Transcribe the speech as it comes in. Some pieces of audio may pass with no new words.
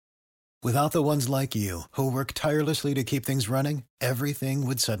Without the ones like you, who work tirelessly to keep things running, everything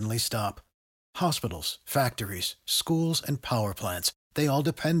would suddenly stop. Hospitals, factories, schools, and power plants, they all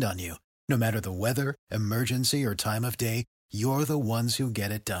depend on you. No matter the weather, emergency, or time of day, you're the ones who get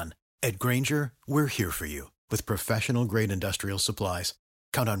it done. At Grainger, we're here for you with professional-grade industrial supplies.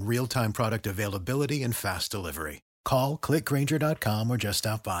 Count on real-time product availability and fast delivery. Call, clickgrainger.com, or just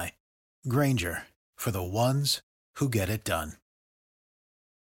stop by. Grainger, for the ones who get it done.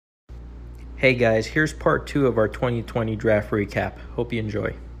 Hey guys, here's part 2 of our 2020 draft recap. Hope you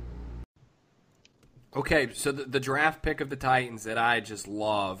enjoy. Okay, so the draft pick of the Titans that I just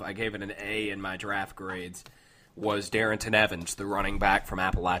love, I gave it an A in my draft grades, was Darrington Evans, the running back from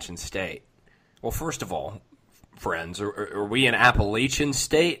Appalachian State. Well, first of all, friends, are we an Appalachian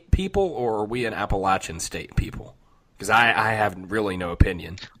State people or are we an Appalachian State people? Because I have really no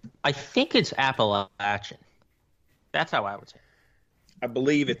opinion. I think it's Appalachian. That's how I would say it. I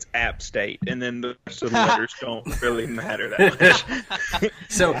believe it's App State, and then the rest of the letters don't really matter that much.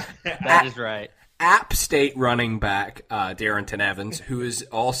 So that is right. App State running back Darrington Evans, who is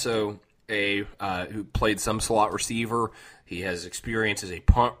also who played some slot receiver. He has experience as a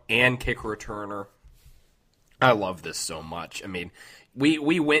punt and kick returner. I love this so much. I mean,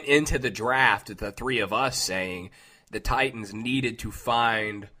 we went into the draft, the three of us, saying the Titans needed to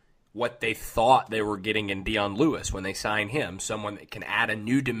find what they thought they were getting in Dion Lewis when they signed him, someone that can add a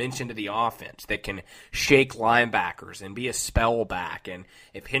new dimension to the offense, that can shake linebackers and be a spell back. And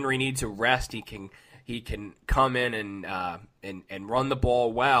if Henry needs a rest, he can come in and run the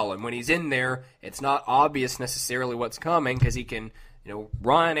ball well. And when he's in there, it's not obvious necessarily what's coming because he can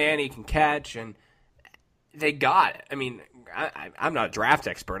run and he can catch, and they got it. I mean, I'm not a draft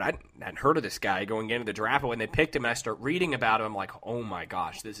expert. I hadn't heard of this guy going into the draft, but when they picked him and I start reading about him, I'm like, oh my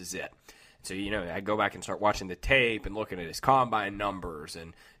gosh, this is it. So, I go back and start watching the tape and looking at his combine numbers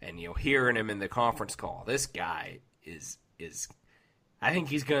and hearing him in the conference call. This guy is I think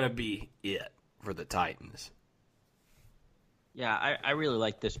he's going to be it for the Titans. Yeah, I really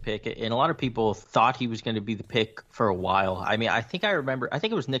like this pick, and a lot of people thought he was going to be the pick for a while. I mean, I think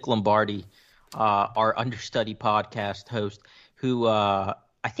it was Nick Lombardi, our Understudy podcast host, who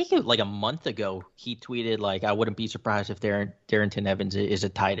I think it was like a month ago, he tweeted like, I wouldn't be surprised if Darrington Evans is a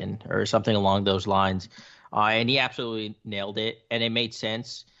Titan or something along those lines. And he absolutely nailed it, and it made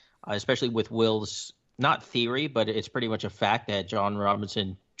sense, especially with Will's, not theory, but it's pretty much a fact that John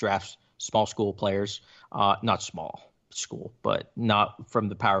Robinson drafts small school players, not small school, but not from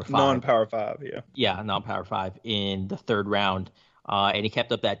the Power 5. Non-Power 5, yeah. Yeah, non-Power 5 in the third round. And he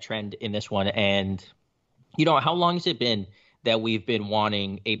kept up that trend in this one. And, how long has it been that we've been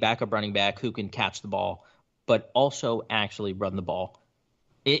wanting a backup running back who can catch the ball, but also actually run the ball?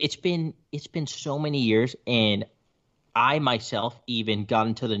 It's been so many years, and I myself even got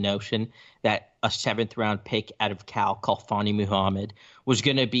into the notion that a 7th-round pick out of Cal called Fani Muhammad was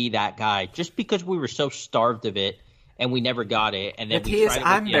going to be that guy, just because we were so starved of it and we never got it. And then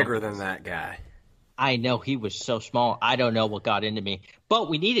I'm bigger than that guy. I know, he was so small. I don't know what got into me, but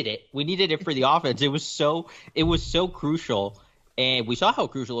we needed it. We needed it for the offense. It was so crucial, and we saw how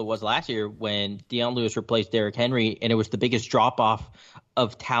crucial it was last year when Dion Lewis replaced Derrick Henry, and it was the biggest drop off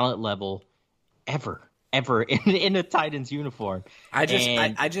of talent level ever in a Titans uniform. I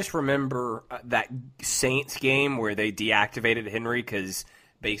just remember that Saints game where they deactivated Henry because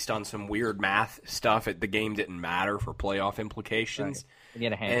based on some weird math stuff, the game didn't matter for playoff implications.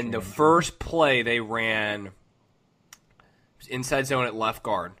 Right. And the first play they ran was inside zone at left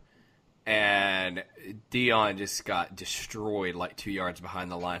guard, and Dion just got destroyed like 2 yards behind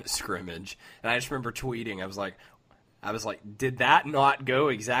the line of scrimmage. And I just remember tweeting, I was like, did that not go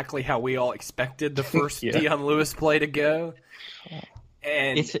exactly how we all expected the first Dion Lewis play to go?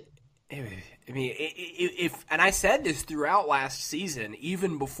 And and I said this throughout last season,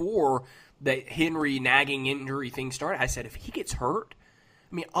 even before the Henry nagging injury thing started. I said, if he gets hurt,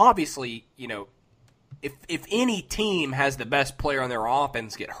 I mean, obviously, if any team has the best player on their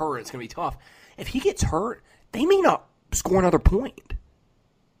offense get hurt, it's going to be tough. If he gets hurt, they may not score another point.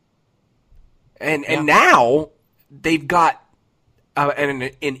 And now they've got an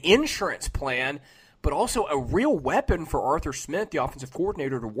insurance plan, but also a real weapon for Arthur Smith, the offensive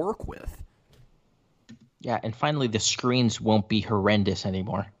coordinator, to work with. Yeah, and finally the screens won't be horrendous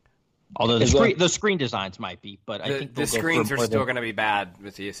anymore. Although the screen designs might be, but I think the screens are still going to be bad.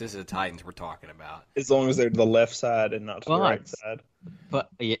 This is the Titans we're talking about. As long as they're to the left side and not to the right side. But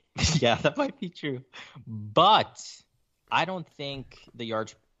yeah, that might be true. But I don't think the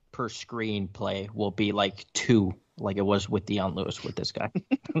yards per screen play will be like 2, like it was with Dion Lewis with this guy.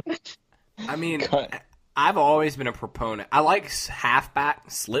 I mean, I've always been a proponent. I like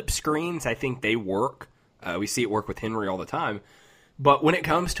halfback slip screens. I think they work. We see it work with Henry all the time. But when it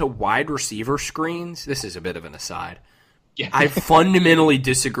comes to wide receiver screens, this is a bit of an aside. Yeah. I fundamentally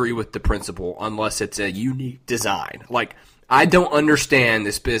disagree with the principle unless it's a unique design. Like, I don't understand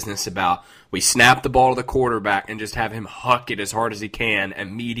this business about we snap the ball to the quarterback and just have him huck it as hard as he can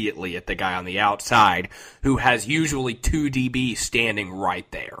immediately at the guy on the outside who has usually 2 DBs standing right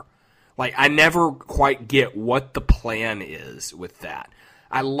there. Like, I never quite get what the plan is with that.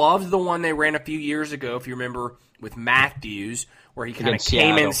 I loved the one they ran a few years ago, if you remember, with Matthews, where he kind of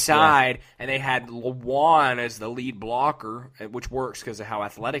came inside and they had Lewan as the lead blocker, which works because of how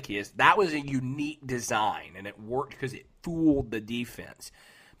athletic he is. That was a unique design, and it worked because it fooled the defense.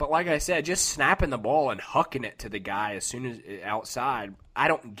 But like I said, just snapping the ball and hucking it to the guy as soon as outside, I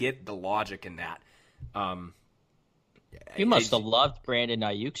don't get the logic in that. You must have loved Brandon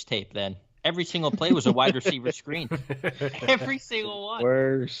Ayuk's tape then. Every single play was a wide receiver screen. Every single one.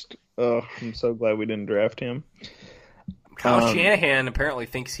 Worst. Oh, I'm so glad we didn't draft him. Kyle Shanahan apparently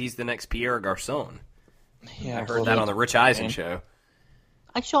thinks he's the next Pierre Garcon. Yeah, I heard that on the Rich Eisen show.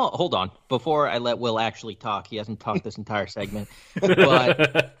 Hold on, before I let Will actually talk, he hasn't talked this entire segment,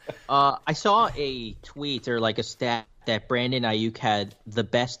 but I saw a tweet or like a stat that Brandon Ayuk had the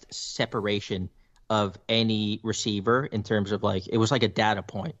best separation of any receiver in terms of like, it was like a data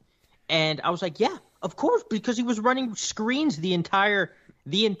point. And I was like, yeah, of course, because he was running screens the entire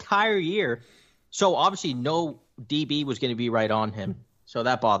year. So obviously no DB was going to be right on him. So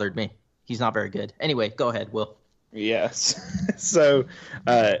that bothered me. He's not very good. Anyway, go ahead, Will. Yes. So,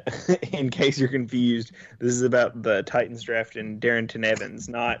 in case you're confused, this is about the Titans drafting Darrington Evans,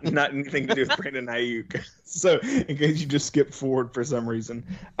 not anything to do with Brandon Ayuk. So, in case you just skipped forward for some reason,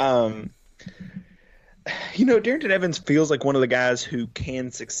 Darrington Evans feels like one of the guys who can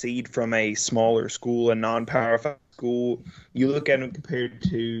succeed from a smaller school, a non-Power 5 school. You look at him compared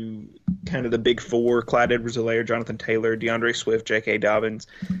to kind of the big four: Clyde Edwards-Helaire, Jonathan Taylor, DeAndre Swift, J.K. Dobbins.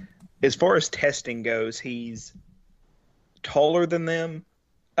 As far as testing goes, he's taller than them.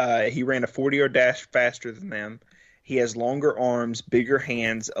 He ran a 40-yard dash faster than them. He has longer arms, bigger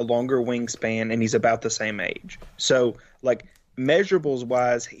hands, a longer wingspan, and he's about the same age. So, like,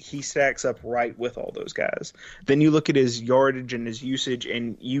 measurables-wise, he stacks up right with all those guys. Then you look at his yardage and his usage,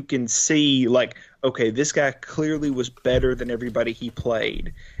 and you can see, like, okay, this guy clearly was better than everybody he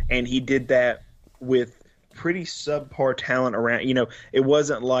played. And he did that with pretty subpar talent around. It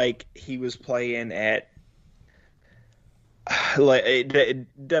wasn't like he was playing at like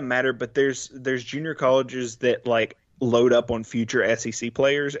it doesn't matter, but there's junior colleges that like load up on future SEC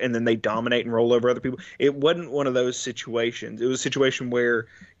players and then they dominate and roll over other people. It wasn't one of those situations. It was a situation where,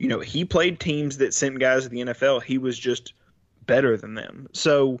 he played teams that sent guys to the NFL. He was just better than them.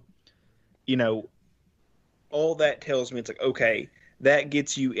 So, all that tells me it's like, okay, that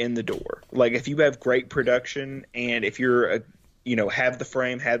gets you in the door. Like if you have great production and if you're have the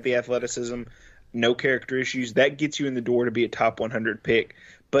frame, have the athleticism, no character issues, that gets you in the door to be a top 100 pick.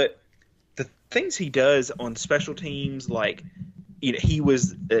 But the things he does on special teams, like he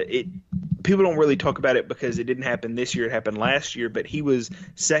was people don't really talk about it because it didn't happen this year, it happened last year, but he was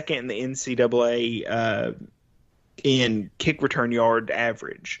second in the NCAA in kick return yard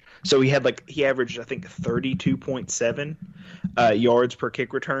average. So he averaged I think 32.7 yards per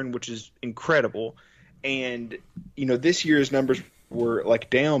kick return, which is incredible. And this year's numbers were like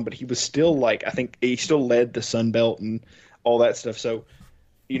down, but he was still like, I think he still led the Sun Belt and all that stuff. So,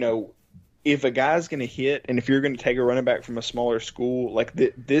 if a guy's going to hit, and if you're going to take a running back from a smaller school, like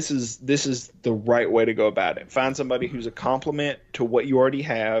this is the right way to go about it. Find somebody who's a complement to what you already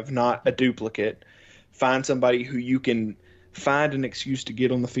have, not a duplicate. Find somebody who you can find an excuse to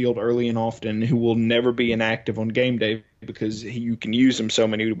get on the field early and often, who will never be inactive on game day because you can use him so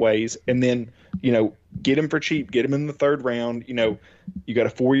many ways. And then, get him for cheap, get him in the third round. You got a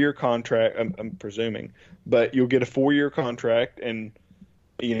 4-year contract, I'm presuming, but you'll get a 4-year contract and,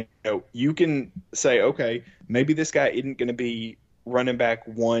 you can say, okay, maybe this guy isn't going to be running back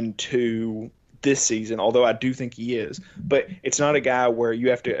 1-2 this season, although I do think he is. But it's not a guy where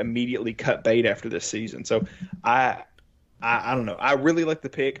you have to immediately cut bait after this season. So I don't know. I really like the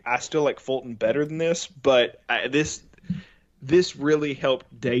pick. I still like Fulton better than this, but this really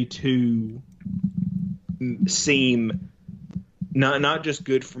helped day 2 seem not just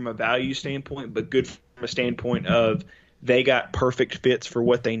good from a value standpoint, but good from a standpoint of they got perfect fits for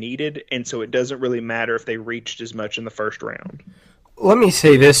what they needed, and so it doesn't really matter if they reached as much in the first round. Let me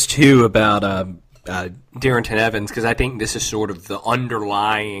say this, too, about Darrington Evans, because I think this is sort of the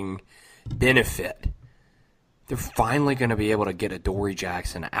underlying benefit. They're finally going to be able to get Adoree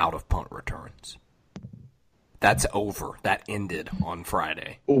Jackson out of punt returns. that's over. That ended on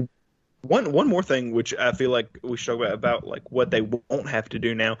Friday. One more thing, which I feel like we should talk about like what they won't have to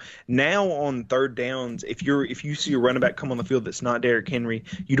do now. Now on third downs, if you see a running back come on the field that's not Derrick Henry,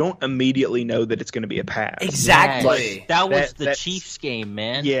 you don't immediately know that it's going to be a pass. Exactly. Yes. That was the Chiefs game,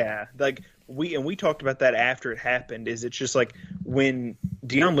 man. Yeah, like we talked about that after it happened. Is it's just like when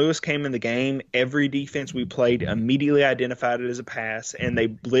Dion Lewis came in the game, every defense we played immediately identified it as a pass, and they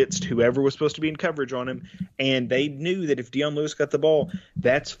blitzed whoever was supposed to be in coverage on him, and they knew that if Dion Lewis got the ball,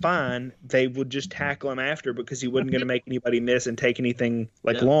 that's fine. They would just tackle him after because he wasn't going to make anybody miss and take anything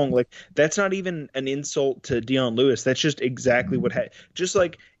long. Like that's not even an insult to Dion Lewis. That's just exactly what happened. Just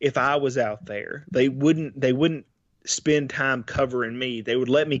like if I was out there, they wouldn't spend time covering me. They would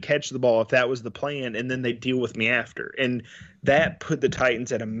let me catch the ball if that was the plan, and then they deal with me after. And that put the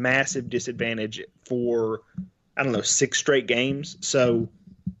Titans at a massive disadvantage for, 6 straight games. So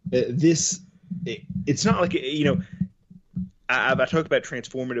it's not like, I talk about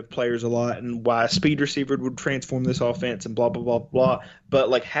transformative players a lot and why a speed receiver would transform this offense and blah, blah, blah, blah. But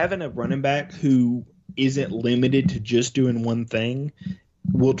like having a running back who isn't limited to just doing one thing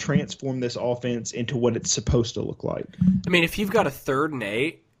will transform this offense into what it's supposed to look like. I mean, if you've got a 3rd and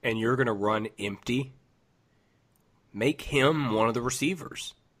 8 and you're going to run empty, make him one of the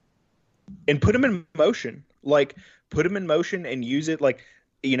receivers. And put him in motion. Like, put him in motion and use it like,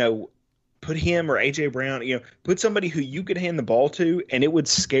 put him or A.J. Brown, put somebody who you could hand the ball to, and it would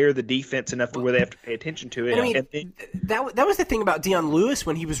scare the defense enough to where they have to pay attention to it. I mean, that was the thing about Dion Lewis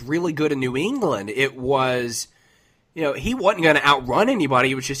when he was really good in New England. It was... he wasn't going to outrun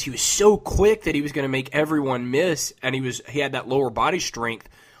anybody. It was just he was so quick that he was going to make everyone miss, and he had that lower body strength,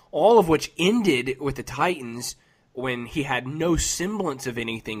 all of which ended with the Titans when he had no semblance of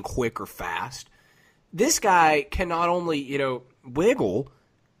anything quick or fast. This guy can not only, wiggle,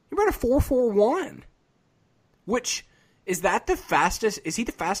 he ran a 4.41, which is that the fastest? Is he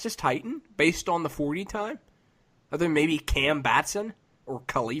the fastest Titan based on the 40 time? Other than maybe Cam Batson or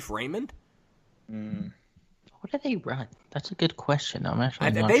Khalif Raymond? What do they run? That's a good question. I'm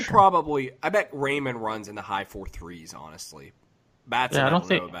actually not they sure. probably. I bet Raymond runs in the high 4.3s. Honestly, Batson I don't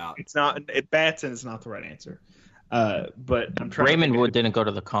know about. It's not. Batson is not the right answer. But I'm trying. Raymond Wood didn't go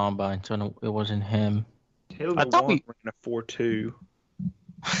to the combine, so no, it wasn't him. Taylor ran a 4.2.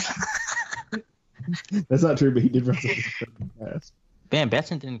 That's not true, but he did run something fast. Man,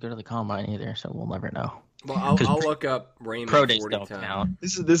 Batson didn't go to the combine either, so we'll never know. Well, I'll look up Raymond. Pro days don't count.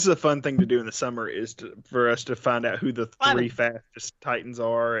 This is a fun thing to do in the summer for us to find out who the 3 fastest Titans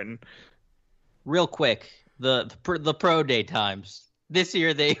are. And real quick, the pro day times this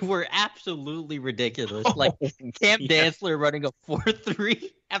year they were absolutely ridiculous. Like Cam Dantzler running a 4.3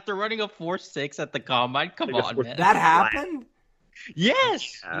 after running a 4.6 at the combine. Come on, man. That happened.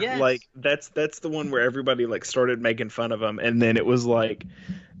 Yes, yes. Like that's the one where everybody like started making fun of him, and then it was like.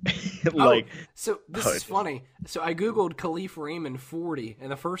 So this is funny. So I Googled Khalif Raymond 40,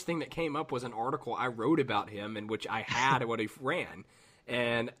 and the first thing that came up was an article I wrote about him in which I had what he ran.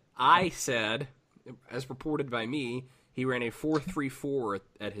 And I said, as reported by me, he ran a 4.34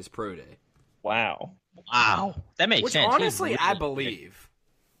 at his pro day. Wow. That makes sense. Which honestly, I believe.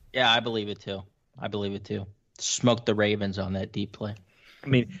 Yeah, I believe it too. Smoked the Ravens on that deep play. I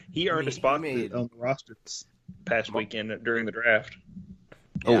mean, he earned a spot on the roster this past weekend during the draft.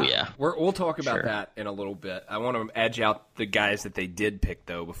 Yeah. Oh, yeah. We'll talk about that in a little bit. I want to edge out the guys that they did pick,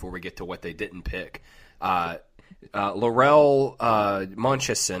 though, before we get to what they didn't pick. Laurel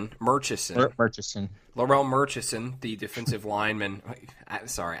Murchison. Laurel Murchison, the defensive lineman.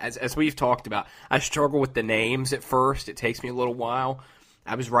 Sorry, as we've talked about, I struggle with the names at first. It takes me a little while.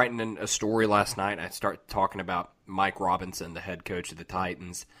 I was writing a story last night, and I started talking about Mike Robinson, the head coach of the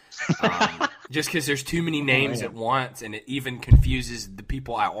Titans, just because there's too many names at once, and it even confuses the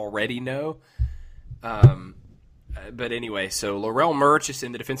people I already know. But anyway, so Laurel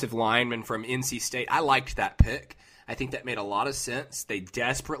Murchison, the defensive lineman from NC State, I liked that pick. I think that made a lot of sense. They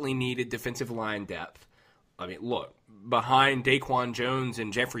desperately needed defensive line depth. I mean, look, behind Daquan Jones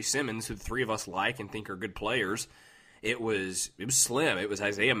and Jeffrey Simmons, who the three of us like and think are good players, it was slim. It was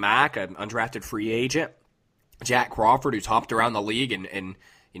Isaiah Mack, an undrafted free agent, Jack Crawford, who's hopped around the league and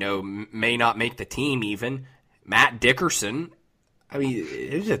may not make the team even, Matt Dickerson. I mean,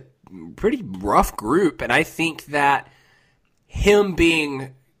 it was a pretty rough group, and I think that him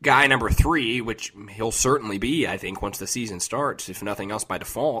being guy number 3, which he'll certainly be, I think, once the season starts, if nothing else by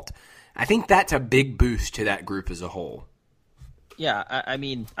default, I think that's a big boost to that group as a whole. Yeah, I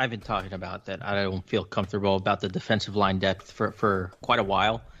mean, I've been talking about that. I don't feel comfortable about the defensive line depth for quite a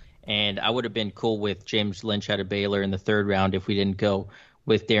while, and I would have been cool with James Lynch out of Baylor in the 3rd round if we didn't go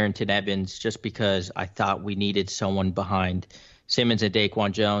with Darrington Evans just because I thought we needed someone behind Simmons and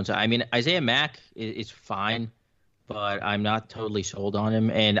Daquan Jones. I mean, Isaiah Mack is fine, but I'm not totally sold on him.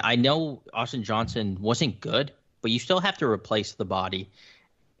 And I know Austin Johnson wasn't good, but you still have to replace the body.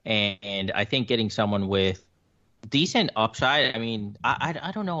 And I think getting someone with decent upside. I mean,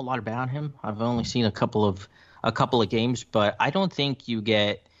 I don't know a lot about him. I've only seen a couple of games, but I don't think you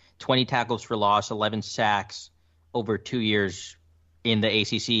get 20 tackles for loss, 11 sacks over 2 years in the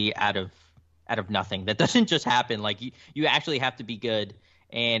ACC out of nothing. That doesn't just happen. Like you actually have to be good.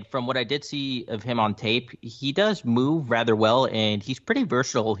 And from what I did see of him on tape, he does move rather well, and he's pretty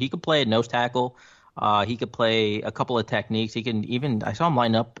versatile. He could play a nose tackle. He could play a couple of techniques. He can even – I saw him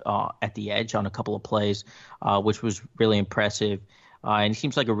line up at the edge on a couple of plays, which was really impressive. And he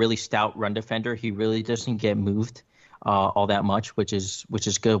seems like a really stout run defender. He really doesn't get moved all that much, which is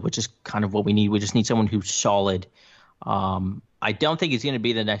good, which is kind of what we need. We just need someone who's solid. I don't think he's going to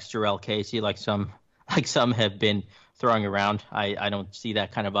be the next Jarrell Casey like some have been throwing around. I don't see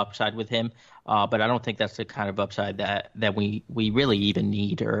that kind of upside with him, but I don't think that's the kind of upside that we really even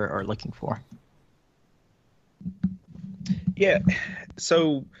need or are looking for. Yeah.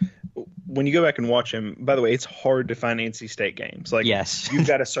 So when you go back and watch him, by the way, it's hard to find NC State games. Like, yes, you've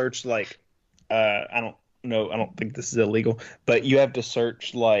got to search like I don't think this is illegal, but you have to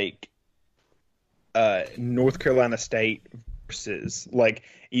search like North Carolina State versus, like,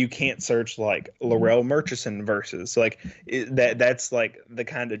 you can't search like Laurel Murchison versus, like, that's like the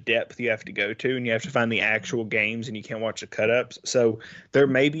kind of depth you have to go to, and you have to find the actual games, and you can't watch the cut ups. So there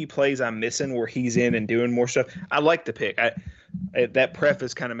may be plays I'm missing where he's in and doing more stuff. I like the pick. That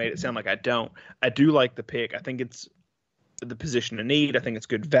preface kind of made it sound like I don't. I do like the pick. I think it's the position of need. I think it's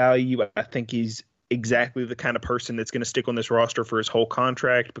good value. I think he's exactly the kind of person that's going to stick on this roster for his whole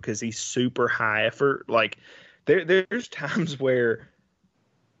contract because he's super high effort. Like, there's times where,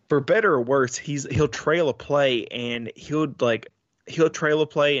 for better or worse, he'll trail a play and he'll trail a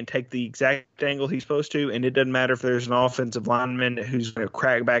play and take the exact angle he's supposed to, and it doesn't matter if there's an offensive lineman who's going to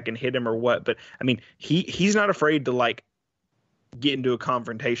crack back and hit him or what. But I mean, he's not afraid to, like, get into a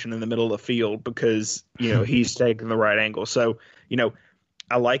confrontation in the middle of the field because, you know, he's taking the right angle. So, you know,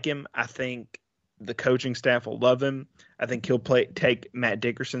 I like him. I think the coaching staff will love him. I think he'll take Matt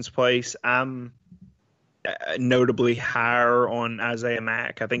Dickerson's place. I'm notably higher on Isaiah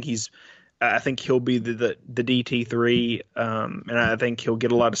Mack. I think he'll be the DT3, and I think he'll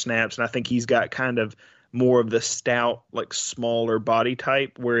get a lot of snaps. And I think he's got kind of more of the stout, like, smaller body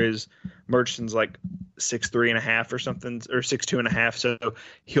type, whereas Murchison's like 6'3.5" or something, or 6'2.5". So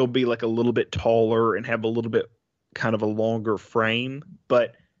he'll be like a little bit taller and have a little bit kind of a longer frame.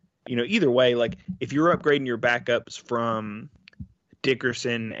 But, you know, either way, like, if you're upgrading your backups from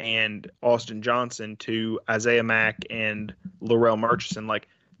Dickerson and Austin Johnson to Isaiah Mack and Laurel Murchison, like,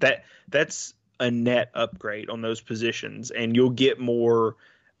 that's a net upgrade on those positions, and you'll get more.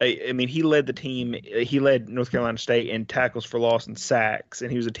 I mean, he led the team. He led North Carolina State in tackles for loss and sacks,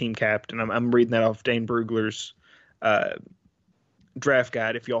 and he was a team captain. I'm reading that off Dane Brugler's draft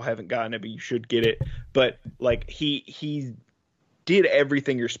guide. If y'all haven't gotten it, but you should get it. But, like, he did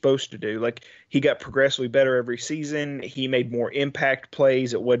everything you're supposed to do. Like, he got progressively better every season. He made more impact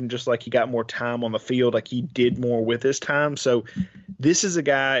plays. It wasn't just like he got more time on the field. Like, he did more with his time. So this is a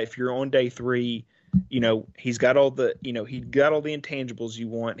guy, if you're on day 3, you know, he's got all the intangibles you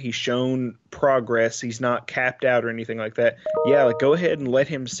want. He's shown progress. He's not capped out or anything like that. Yeah, like, go ahead and let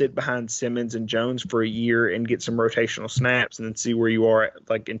him sit behind Simmons and Jones for a year and get some rotational snaps, and then see where you are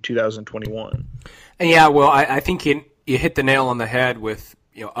like in 2021. And yeah, well, I think you hit the nail on the head with,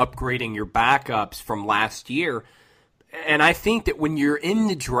 you know, upgrading your backups from last year. And I think that when you're in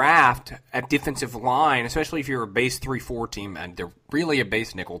the draft at defensive line, especially if you're a base 3-4 team, and they're really a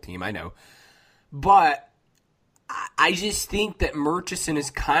base nickel team, I know, but I just think that Murchison is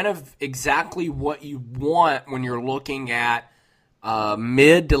kind of exactly what you want when you're looking at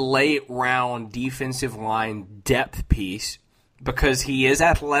mid to late round defensive line depth piece, because he is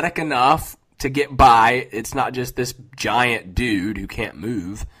athletic enough to get by. It's not just this giant dude who can't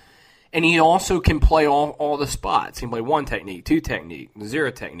move. And he also can play all the spots. He can play 1 technique, 2 technique,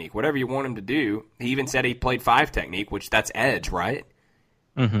 0 technique, whatever you want him to do. He even said he played 5 technique, which that's edge, right?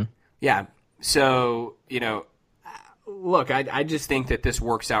 Mm-hmm. Yeah. So, you know, look, I just think that this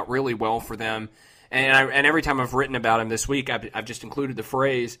works out really well for them. And every time I've written about him this week, I've just included the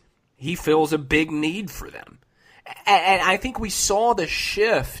phrase, he fills a big need for them. And I think we saw the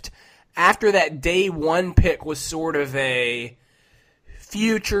shift after that day 1 pick was sort of a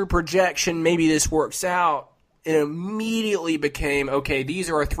future projection, maybe this works out. It immediately became, okay, these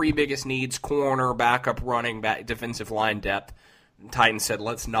are our 3 biggest needs: corner, backup, running back, defensive line depth. Titans said,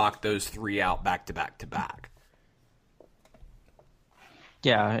 let's knock those 3 out back to back to back.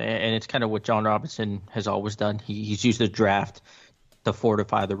 Yeah, and it's kind of what John Robinson has always done. He's used the draft to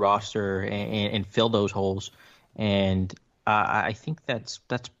fortify the roster and fill those holes. And I think that's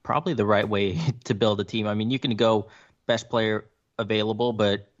probably the right way to build a team. I mean, you can go best player available,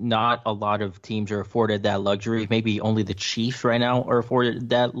 but not a lot of teams are afforded that luxury. Maybe only the Chiefs right now are afforded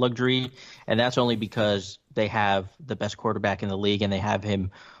that luxury, and that's only because they have the best quarterback in the league and they have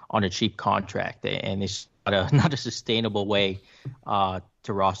him on a cheap contract, and it's not a sustainable way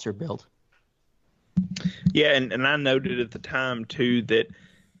to roster build. Yeah, and I noted at the time too that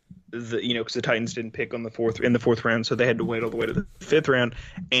because the Titans didn't pick in the fourth round, so they had to wait all the way to the fifth round.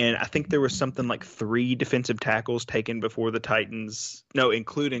 And I think there was something like 3 defensive tackles taken before the Titans,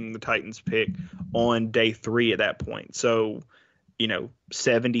 including the Titans pick on day 3 at that point. So,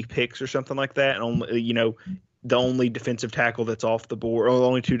 70 picks or something like that. And only, the only defensive tackle that's off the board, or the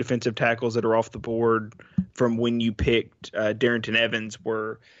only 2 defensive tackles that are off the board from when you picked Darrington Evans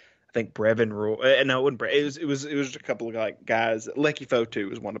were, I think, Brevin Rule. No, it wasn't Brevin. It was a couple of guys. Lecky Fotu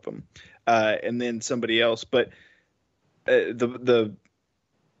was one of them, and then somebody else. But the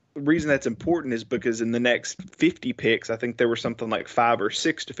reason that's important is because in the next 50 picks, I think there were something like 5 or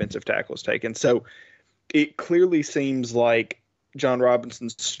 6 defensive tackles taken. So it clearly seems like John Robinson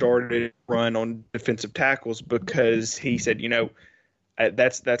started a run on defensive tackles because he said,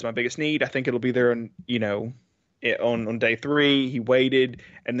 that's my biggest need. I think it'll be there on day 3. He waited,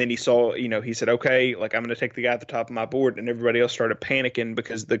 and then he saw, he said, okay, I'm going to take the guy at the top of my board, and everybody else started panicking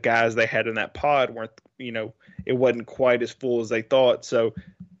because the guys they had in that pod weren't, it wasn't quite as full as they thought. So,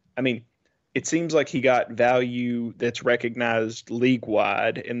 I mean, it seems like he got value that's recognized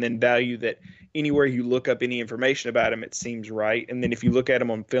league-wide, and then value that anywhere you look up any information about him, it seems right. And then if you look at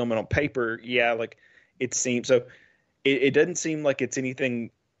him on film and on paper, it seems so. It doesn't seem like it's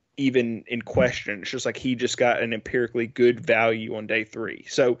anything even in question. It's just like he just got an empirically good value on day 3.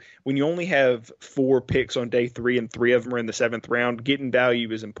 So when you only have 4 picks on day 3 and 3 of them are in the 7th round, getting value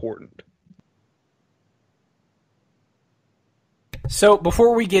is important. So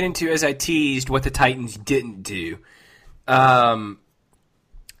before we get into, as I teased, what the Titans didn't do, I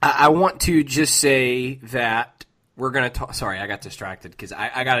want to just say that we're going to talk. Sorry, I got distracted because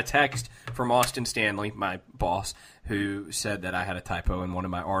I got a text from Austin Stanley, my boss, who said that I had a typo in one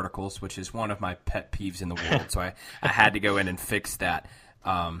of my articles, which is one of my pet peeves in the world. So I had to go in and fix that.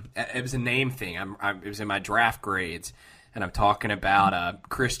 It was a name thing. It was in my draft grades, and I'm talking about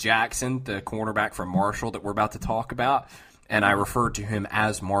Chris Jackson, the cornerback from Marshall that we're about to talk about, and I referred to him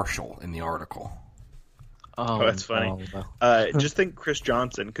as Marshall in the article. Oh, that's funny. Just think Chris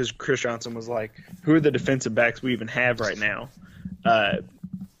Johnson, because Chris Johnson was like, who are the defensive backs we even have right now?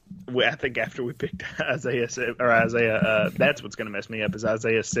 I think after we picked Isaiah, that's what's going to mess me up is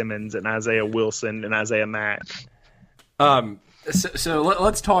Isaiah Simmons and Isaiah Wilson and Isaiah Mack. So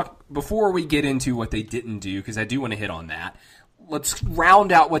let's talk, before we get into what they didn't do, because I do want to hit on that, let's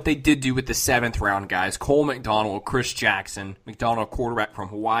round out what they did do with the 7th round guys. Cole McDonald, Chris Jackson. McDonald, quarterback from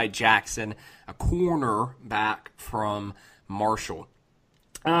Hawaii. Jackson, a cornerback from Marshall.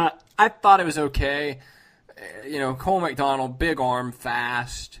 I thought it was okay. Cole McDonald, big arm,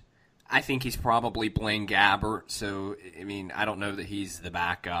 fast. I think he's probably Blaine Gabbert. So, I don't know that he's the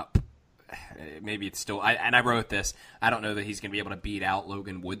backup. Maybe it's still – and I wrote this. I don't know that he's going to be able to beat out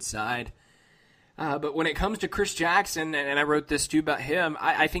Logan Woodside. But when it comes to Chris Jackson, and I wrote this too about him,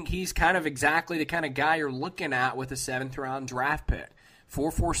 I think he's kind of exactly the kind of guy you're looking at with a 7th round draft pick.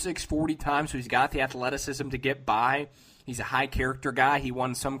 4.46 40 times, so he's got the athleticism to get by. He's a high character guy. He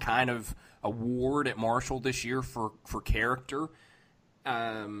won some kind of award at Marshall this year for character.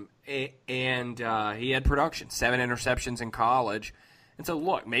 And he had production, 7 interceptions in college. And so,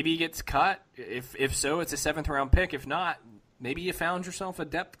 look, maybe he gets cut. If so, it's a 7th round pick. If not, maybe you found yourself a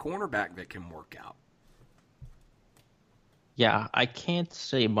depth cornerback that can work out. Yeah, I can't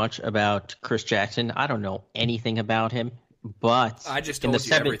say much about Chris Jackson. I don't know anything about him, but I just told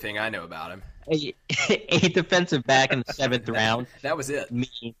you everything I know about him. A defensive back in the 7th round. That was it.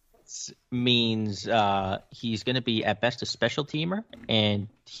 Means he's going to be at best a special teamer, and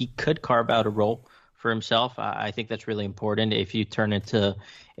he could carve out a role for himself. I think that's really important. If you turn into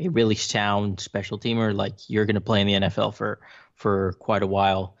a really sound special teamer, you're going to play in the NFL for quite a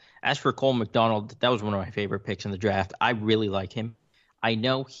while. As for Cole McDonald, that was one of my favorite picks in the draft. I really like him. I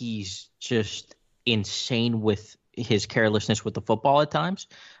know he's just insane with his carelessness with the football at times,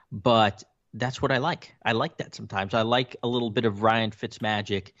 but that's what I like. I like that sometimes. I like a little bit of Ryan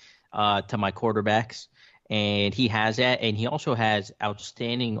Fitzmagic to my quarterbacks, and he has that. And he also has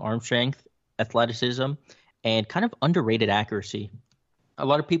outstanding arm strength, athleticism, and kind of underrated accuracy. A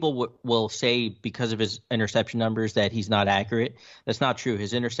lot of people will say because of his interception numbers that he's not accurate. That's not true.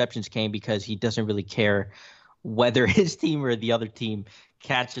 His interceptions came because he doesn't really care whether his team or the other team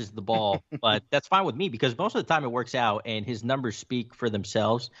catches the ball. But that's fine with me because most of the time it works out and his numbers speak for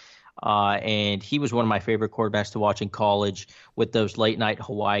themselves. And he was one of my favorite quarterbacks to watch in college with those late night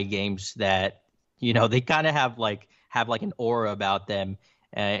Hawaii games that, they kind of have like an aura about them.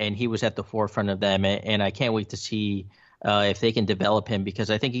 And he was at the forefront of them. And I can't wait to see if they can develop him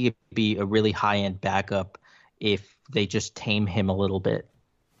because I think he could be a really high-end backup if they just tame him a little bit.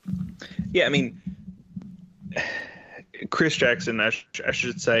 Yeah, I mean, Chris Jackson, I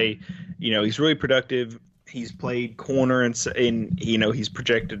should say, he's really productive. He's played corner and he's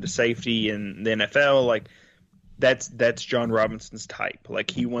projected to safety in the NFL. Like that's John Robinson's type.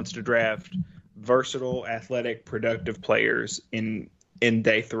 Like he wants to draft versatile, athletic, productive players in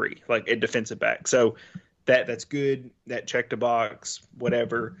day 3, like a defensive back. So that's good. That checked a box,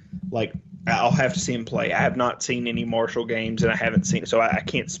 whatever. Like I'll have to see him play. I have not seen any Marshall games, and I haven't seen, so I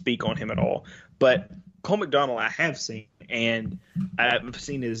can't speak on him at all. But Cole McDonald, I have seen, and I've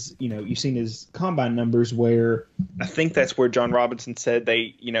seen his. You've seen his combine numbers, where I think that's where John Robinson said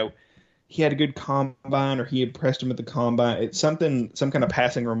he had a good combine, or he impressed him at the combine. It's some kind of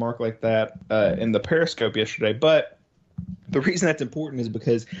passing remark like that in the Periscope yesterday, but. The reason that's important is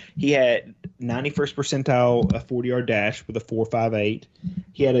because he had 91st percentile a 40-yard dash with a 4.58.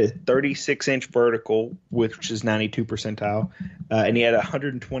 He had a 36-inch vertical, which is 92 percentile, and he had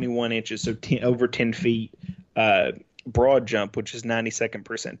 121 inches, so over 10 feet broad jump, which is 92nd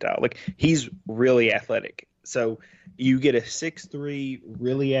percentile. Like he's really athletic. So you get a 6'3",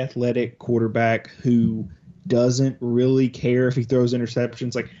 really athletic quarterback who doesn't really care if he throws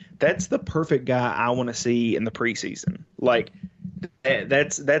interceptions. Like that's the perfect guy I want to see in the preseason. Like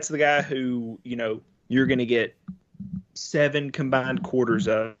that's the guy who, you're going to get 7 combined quarters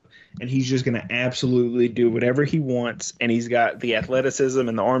of, and he's just going to absolutely do whatever he wants. And he's got the athleticism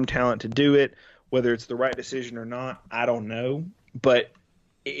and the arm talent to do it. Whether it's the right decision or not, I don't know, but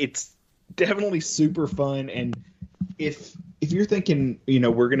it's definitely super fun. And if you're thinking,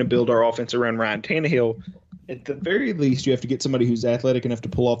 we're going to build our offense around Ryan Tannehill, at the very least, you have to get somebody who's athletic enough to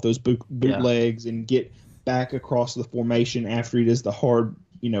pull off those bootlegs and get back across the formation after he does the hard,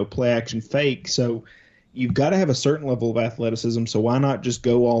 play action fake. So you've got to have a certain level of athleticism. So why not just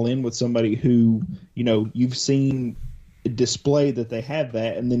go all in with somebody who, you've seen display that they have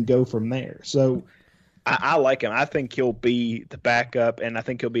that, and then go from there. So I like him. I think he'll be the backup, and I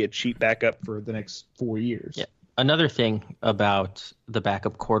think he'll be a cheap backup for the next 4 years. Yeah. Another thing about the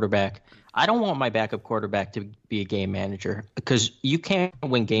backup quarterback, I don't want my backup quarterback to be a game manager because you can't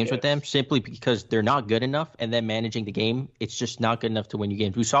win games with them simply because they're not good enough, and then managing the game, it's just not good enough to win you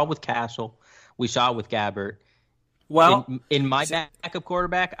games. We saw it with Castle. We saw it with Gabbert. Well, in my backup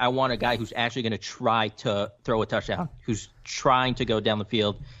quarterback, I want a guy who's actually going to try to throw a touchdown, who's trying to go down the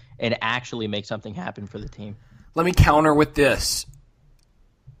field and actually make something happen for the team. Let me counter with this.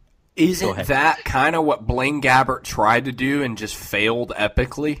 Isn't that kind of what Blaine Gabbert tried to do and just failed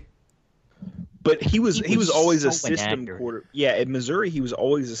epically? But he was always a system quarterback. Yeah, at Missouri, he was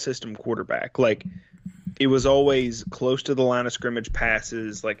always a system quarterback. Like, it was always close to the line of scrimmage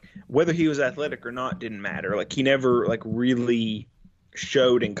passes. Like, whether he was athletic or not didn't matter. Like, he never, really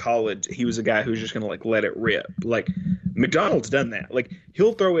showed in college he was a guy who was just going to, let it rip. Like, McDonald's done that. Like,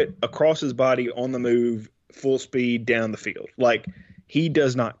 he'll throw it across his body on the move, full speed, down the field. Like, he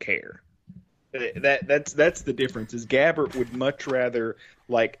does not care. That's the difference. Is Gabbert would much rather,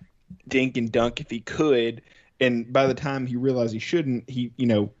 dink and dunk if he could, and by the time he realized he shouldn't,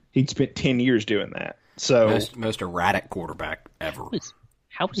 he'd spent 10 years doing that. So most erratic quarterback ever.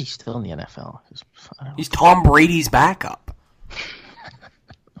 How is he still in the NFL? He's Tom Brady's backup.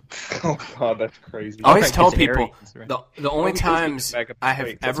 Oh God, that's crazy. I always tell people the only times I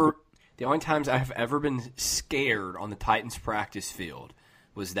have ever been scared on the Titans practice field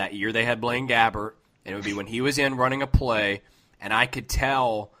was that year they had Blaine Gabbert, and it would be when he was in running a play, and I could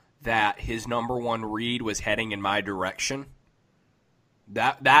tell that his number one read was heading in my direction.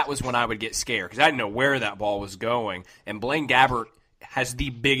 That was when I would get scared because I didn't know where that ball was going. And Blaine Gabbert has the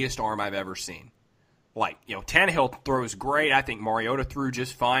biggest arm I've ever seen. Tannehill throws great. I think Mariota threw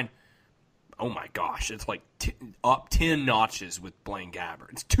just fine. Oh my gosh, it's up 10 notches with Blaine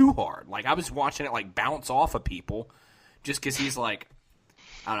Gabbert. It's too hard. I was watching it bounce off of people just because he's I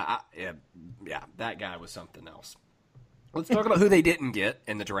don't know. That guy was something else. Let's talk about who they didn't get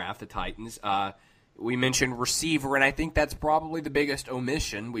in the draft, the Titans. We mentioned receiver, and I think that's probably the biggest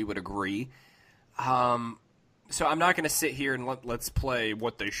omission, we would agree. So I'm not going to sit here and let's play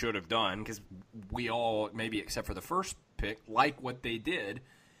what they should have done, because we all, maybe except for the first pick, like what they did.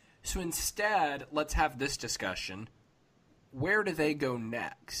 So instead, let's have this discussion. Where do they go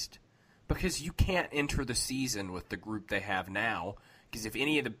next? Because you can't enter the season with the group they have now, because if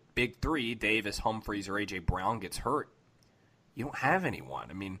any of the big three, Davis, Humphries, or A.J. Brown, gets hurt, you don't have anyone.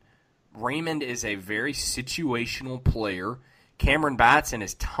 I mean, Raymond is a very situational player. Cameron Batson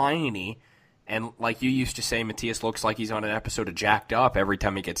is tiny. And like you used to say, Matthias looks like he's on an episode of Jacked Up every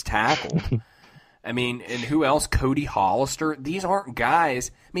time he gets tackled. I mean, and who else? Cody Hollister. These aren't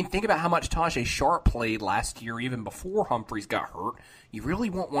guys. I mean, think about how much Tajay Sharp played last year, even before Humphries got hurt. You really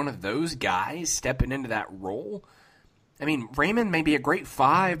want one of those guys stepping into that role? I mean, Raymond may be a great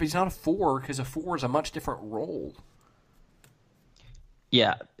 5, but he's not a 4, because a 4 is a much different role.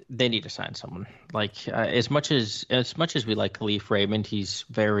 Yeah, they need to sign someone. Like as much as we like Khalif Raymond, he's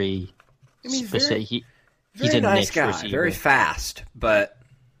very. I mean, he's very a nice niche guy, receiver. very fast, but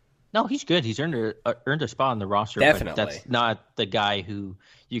no, he's good. He's earned a spot on the roster. Definitely. But that's not the guy who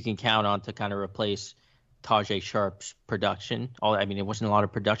you can count on to kind of replace Tajay Sharp's production. I mean, it wasn't a lot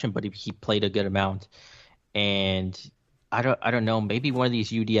of production, but he played a good amount. And I don't know. Maybe one of these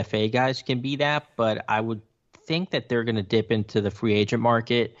UDFA guys can be that, but I would think that they're going to dip into the free agent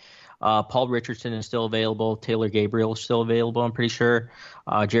market. Paul Richardson is still available. Taylor Gabriel is still available, I'm pretty sure.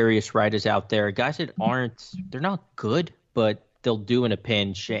 Jarius Wright is out there. Guys that they're not good, but they'll do in a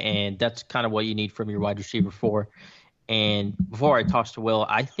pinch, and that's kind of what you need from your wide receiver 4. And before I toss to Will,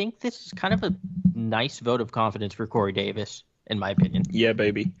 I think this is kind of a nice vote of confidence for Corey Davis, in my opinion. Yeah,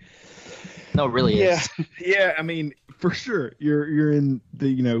 baby. No, it really is. Yeah, I mean, for sure. You're in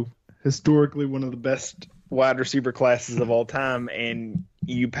the, historically one of the best Wide receiver classes of all time, and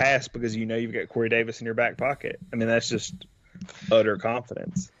you pass because you've got Corey Davis in your back pocket. I mean, that's just utter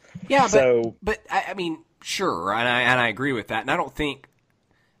confidence. Yeah, so, but I mean, sure, and I agree with that. And I don't think,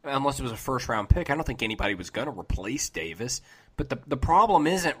 unless it was a first-round pick, I don't think anybody was going to replace Davis. But the problem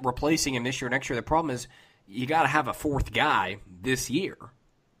isn't replacing him this year or next year. The problem is you got to have a 4th guy this year.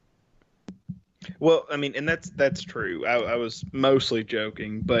 Well, I mean, and that's true. I was mostly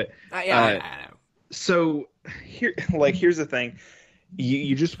joking, but I know. So here's the thing.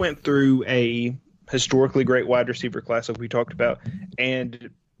 You just went through a historically great wide receiver class like we talked about, and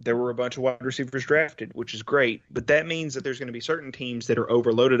there were a bunch of wide receivers drafted, which is great. But that means that there's going to be certain teams that are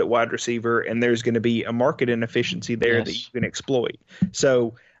overloaded at wide receiver, and there's going to be a market inefficiency there that you can exploit.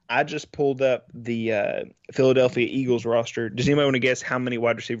 So I just pulled up the Philadelphia Eagles roster. Does anybody want to guess how many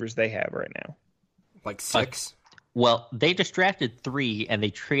wide receivers they have right now? Like 6? Well, they just drafted 3, and they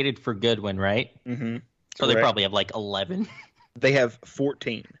traded for Goodwin, right? Mm-hmm. So they probably have like 11. They have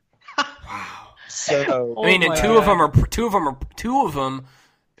 14. Wow. So I mean, and two of them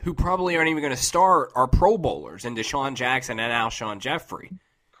who probably aren't even going to start are Pro Bowlers, and Deshaun Jackson and Alshon Jeffrey.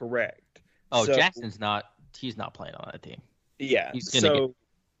 Correct. Oh, so, Jackson's not. He's not playing on that team. Yeah. He's going to get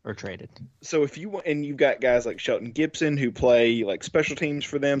or traded. So if you want, and you've got guys like Shelton Gibson who play like special teams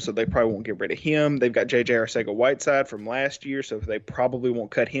for them, so they probably won't get rid of him. They've got J.J. Arcega-Whiteside from last year, so they probably won't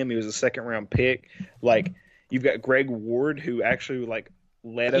cut him. He was a second-round pick. Like you've got Greg Ward who actually like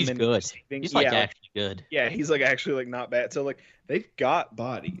led him in good. receiving. He's actually good. Yeah, he's like actually like not bad. So like they've got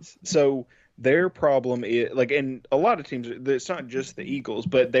bodies. So their problem is like, and a lot of teams. It's not just the Eagles,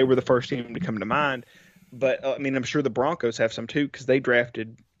 but they were the first team to come to mind. But I mean, I'm sure the Broncos have some too because they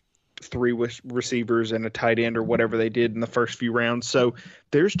drafted 3 receivers and a tight end or whatever they did in the first few rounds. So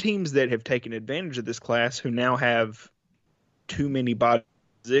there's teams that have taken advantage of this class who now have too many body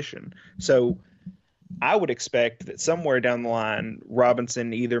position. So I would expect that somewhere down the line,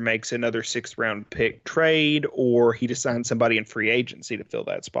 Robinson either makes another 6th round pick trade or he just signs somebody in free agency to fill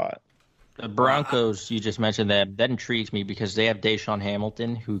that spot. The Broncos, you just mentioned that intrigues me because they have Deshaun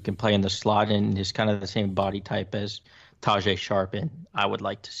Hamilton who can play in the slot and is kind of the same body type as Tajay Sharp, and I would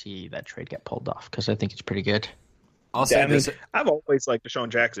like to see that trade get pulled off because I think it's pretty good. I'll say this. I've always liked Deshaun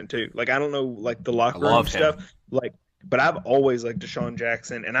Jackson too. Like I don't know, like the locker room stuff, like, but I've always liked Deshaun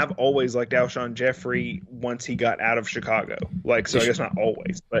Jackson, and I've always liked Alshon Jeffrey once he got out of Chicago. Like, so I guess not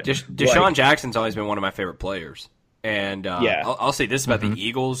always, but Deshaun Jackson's always been one of my favorite players. And I'll say this about the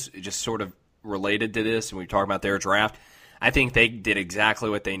Eagles, just sort of related to this, and we talk about their draft. I think they did exactly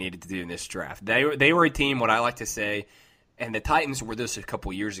what they needed to do in this draft. They were a team, what I like to say, and the Titans were this a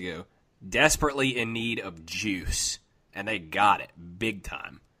couple years ago, desperately in need of juice, and they got it big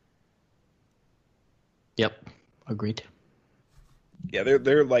time. Yep, agreed. Yeah,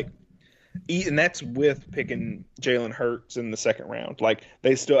 they're like, and that's with picking Jalen Hurts in the 2nd round. Like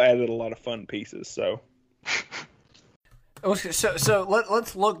they still added a lot of fun pieces. So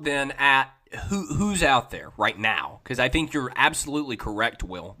let's look then at who's out there right now? Because I think you're absolutely correct,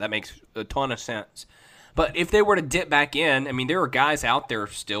 Will. That makes a ton of sense. But if they were to dip back in, I mean, there are guys out there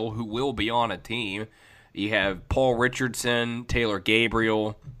still who will be on a team. You have Paul Richardson, Taylor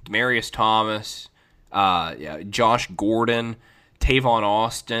Gabriel, Demarius Thomas, Josh Gordon, Tavon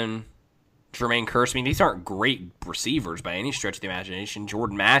Austin, Jermaine Kearse. I mean, these aren't great receivers by any stretch of the imagination.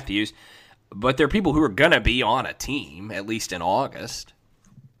 Jordan Matthews. But they're people who are going to be on a team, at least in August.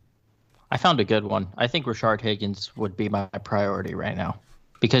 I found a good one. I think Rashard Higgins would be my priority right now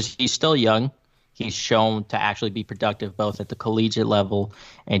because he's still young. He's shown to actually be productive both at the collegiate level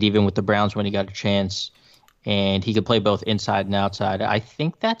and even with the Browns when he got a chance. And he could play both inside and outside. I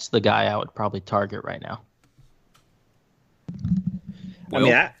think that's the guy I would probably target right now. I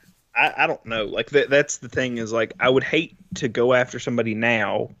mean, I don't know. Like that's the thing is like I would hate to go after somebody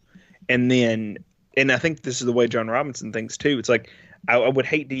now, and I think this is the way John Robinson thinks too. It's like I would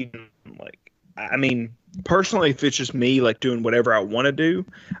hate to even like. I mean, personally, if it's just me like doing whatever I want to do,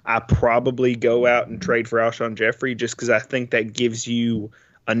 I probably go out and trade for Alshon Jeffrey just because I think that gives you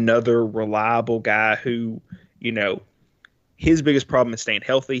another reliable guy who, you know, his biggest problem is staying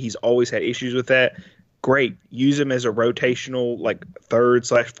healthy. He's always had issues with that. Great. Use him as a rotational, like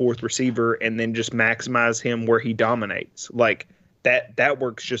third/fourth receiver and then just maximize him where he dominates. Like that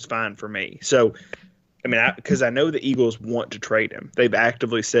works just fine for me. So, I mean, because I know the Eagles want to trade him. They've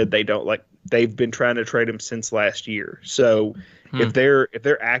actively said they don't like. They've been trying to trade him since last year. So if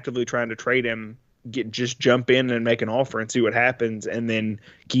they're actively trying to trade him, just jump in and make an offer and see what happens, and then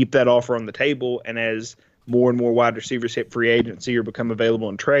keep that offer on the table. And as more and more wide receivers hit free agency or become available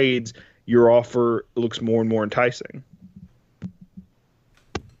in trades, your offer looks more and more enticing.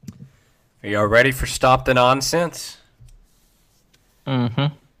 Are y'all ready for Stop the Nonsense?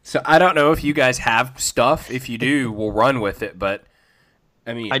 Mm-hmm. So I don't know if you guys have stuff. If you do, we'll run with it. But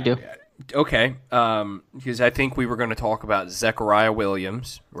I mean, I do. Okay, because I think we were going to talk about Zechariah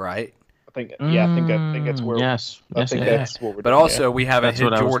Williams, right? I think that's where. Yes. That's what we're doing. But also we haven't That's hit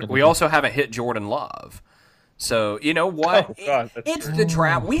what I was Jordan. gonna We do. also haven't hit Jordan Love. So you know what? Oh, God, that's It's the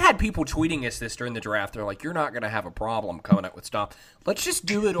draft. We had people tweeting us this during the draft. They're like, "You're not going to have a problem coming up with stuff. Let's just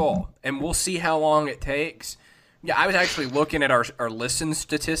do it all, and we'll see how long it takes." Yeah, I was actually looking at our listen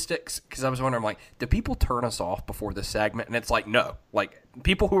statistics because I was wondering, like, do people turn us off before this segment? And it's like, no. Like,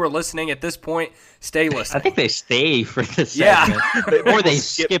 people who are listening at this point, stay listening. I think they stay for this Yeah. segment. Or they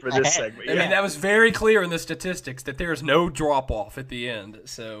skip for this ahead. segment. I mean, that was very clear in the statistics that there's no drop-off at the end.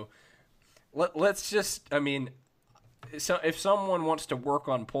 So let's just, I mean, so if someone wants to work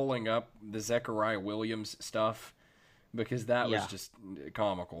on pulling up the Zechariah Williams stuff, because that was just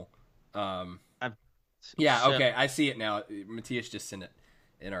comical. Yeah, So- okay, I see it now. Matthias just sent it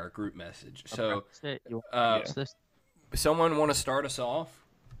in our group message. So, What's this? someone want to start us off?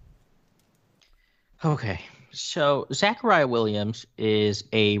 Okay, so Zachariah Williams is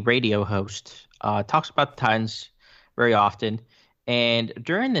a radio host. Talks about the Titans very often. And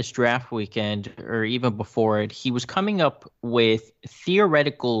during this draft weekend, or even before it, he was coming up with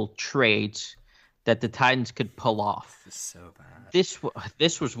theoretical trades that the Titans could pull off. This is so bad.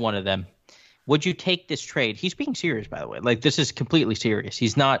 This was one of them. Would you take this trade? He's being serious, by the way. Like, this is completely serious.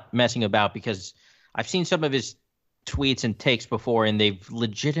 He's not messing about because I've seen some of his tweets and takes before, and they've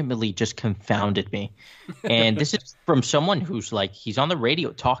legitimately just confounded me. And this is from someone who's like, he's on the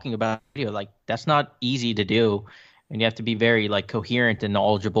radio talking about radio. Like, that's not easy to do. And you have to be very, like, coherent and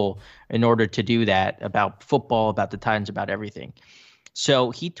knowledgeable in order to do that about football, about the Titans, about everything. So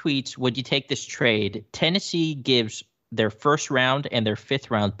he tweets, would you take this trade? Tennessee gives their first round and their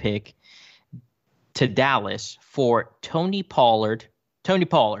fifth round pick to Dallas for Tony Pollard,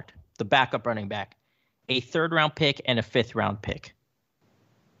 the backup running back, a third-round pick and a fifth-round pick.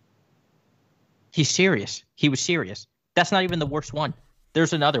 He's serious. He was serious. That's not even the worst one.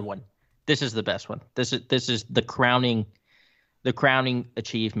 There's another one. This is the best one. This is the crowning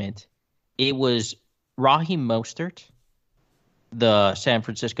achievement. It was Raheem Mostert, the San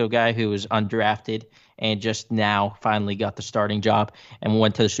Francisco guy who was undrafted and just now finally got the starting job and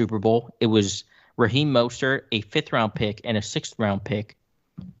went to the Super Bowl. It was Raheem Mostert, a fifth-round pick, and a sixth-round pick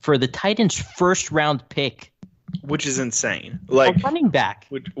for the Titans' first-round pick. Which is insane. Like, a running back.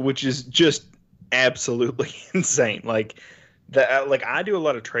 Which is just absolutely insane. Like, I do a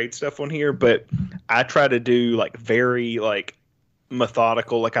lot of trade stuff on here, but I try to do, like, very, like,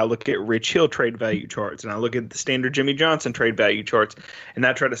 methodical. Like, I look at Rich Hill trade value charts, and I look at the standard Jimmy Johnson trade value charts, and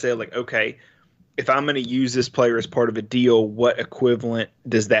I try to say, like, okay, if I'm going to use this player as part of a deal, what equivalent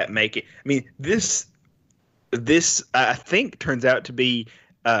does that make it? I mean, this I think turns out to be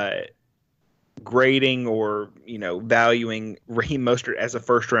grading or valuing Raheem Mostert as a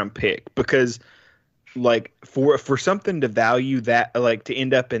first round pick, because like for something to value that, like to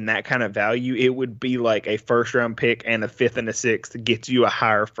end up in that kind of value, it would be like a first round pick and a fifth and a sixth gets you a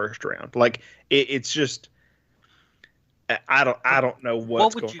higher first round. Like it's just I don't know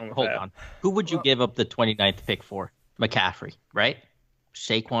what's going on with hold that. on. Who would you give up the 29th pick for? McCaffrey, right?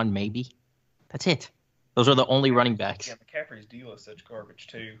 Saquon, maybe. That's it. Those are the only running backs. Yeah, McCaffrey's deal is such garbage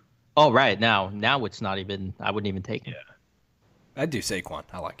too. Oh, right. Now it's not even. I wouldn't even take him. I'd do Saquon.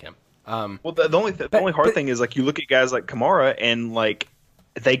 I like him. Well, the only hard thing is, like, you look at guys like Kamara and like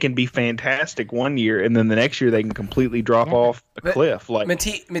they can be fantastic one year, and then the next year they can completely drop off a cliff. Like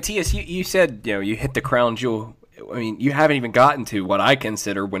Matthias, you said you hit the crown jewel. I mean, you haven't even gotten to what I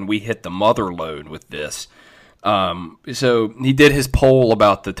consider when we hit the mother load with this. So he did his poll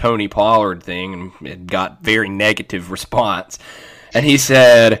about the Tony Pollard thing and it got very negative response. And he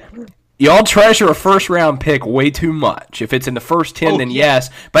said, y'all treasure a first-round pick way too much. If it's in the first 10, then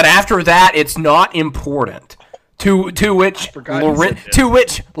yes. But after that, it's not important. To which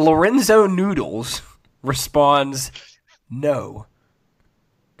Lorenzo Noodles responds, no.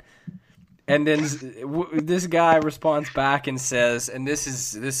 And then this guy responds back and says, and this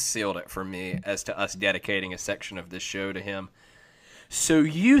sealed it for me as to us dedicating a section of this show to him. So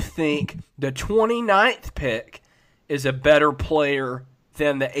you think the 29th pick is a better player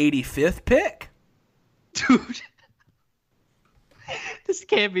than the 85th pick? Dude. This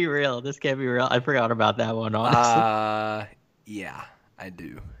can't be real. I forgot about that one, honestly. Yeah, I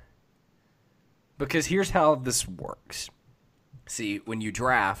do. Because here's how this works. See, when you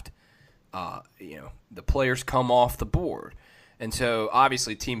draft, the players come off the board. And so,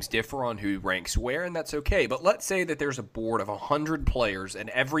 obviously, teams differ on who ranks where, and that's okay. But let's say that there's a board of 100 players, and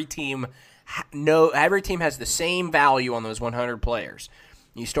every team has the same value on those 100 players.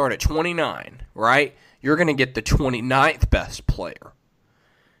 You start at 29, right? You're going to get the 29th best player.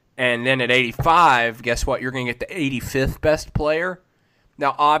 And then at 85, guess what? You're going to get the 85th best player.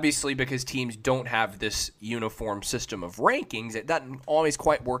 Now, obviously, because teams don't have this uniform system of rankings, it doesn't always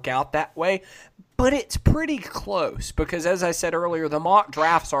quite work out that way. But it's pretty close because, as I said earlier, the mock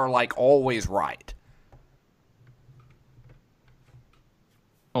drafts are like always right.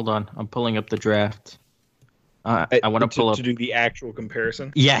 Hold on. I'm pulling up the draft. I want to pull up. To do the actual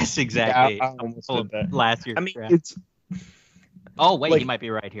comparison? Yes, exactly. Yeah, I almost did that. Last year's draft. It's... Oh, wait, he might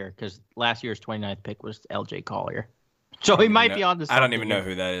be right here because last year's 29th pick was L.J. Collier. So he might be on the. I don't even know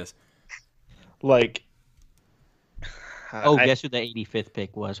who that is. Like, guess who the 85th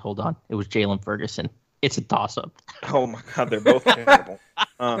pick was? Hold on, it was Jalen Ferguson. It's a toss-up. Oh my God, they're both terrible.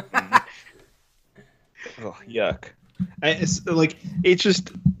 Yuck!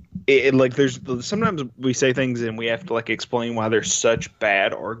 There's sometimes we say things and we have to like explain why there's such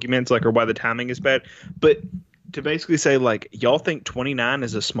bad arguments, like, or why the timing is bad, but. To basically say, like, y'all think 29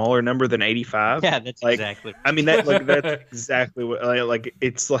 is a smaller number than 85? Yeah, that's like, exactly. I mean, that's exactly what. Like,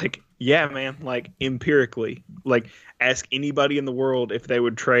 it's like, yeah, man. Like, empirically, like, ask anybody in the world if they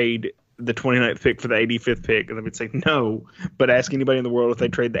would trade the 29th pick for the 85th pick, and they would say no. But ask anybody in the world if they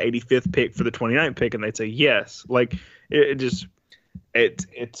trade the 85th pick for the 29th pick, and they'd say yes. Like, it's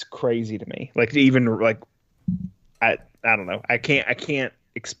crazy to me. Like, even like, I don't know. I can't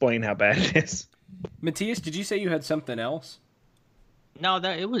explain how bad it is. Matthias, did you say you had something else? No,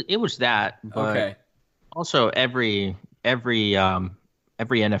 it was that. But okay. Also, every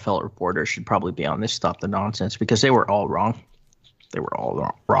NFL reporter should probably be on this Stop the Nonsense because they were all wrong. They were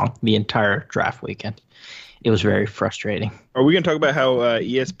all wrong the entire draft weekend. It was very frustrating. Are we going to talk about how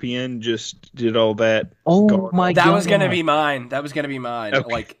ESPN just did all that? Oh my God! That was going to be mine.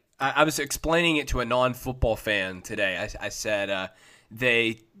 Okay. Like I was explaining it to a non-football fan today. I said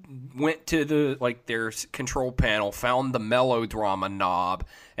they went to their control panel, found the melodrama knob,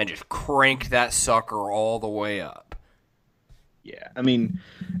 and just cranked that sucker all the way up. Yeah, I mean,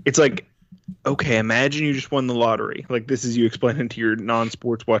 it's like, okay, imagine you just won the lottery. Like, this is you explaining to your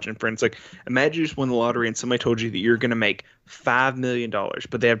non-sports watching friends. Like, imagine you just won the lottery and somebody told you that you're going to make $5 million,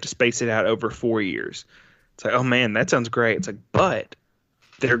 but they have to space it out over 4 years. It's like, oh man, that sounds great. It's like, but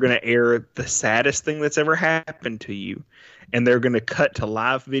they're going to air the saddest thing that's ever happened to you. And they're going to cut to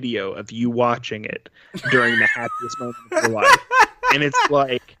live video of you watching it during the happiest moment of your life. And it's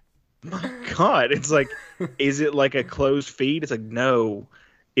like, my God, it's like, is it like a closed feed? It's like, no,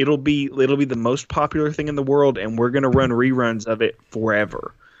 it'll be the most popular thing in the world, and we're going to run reruns of it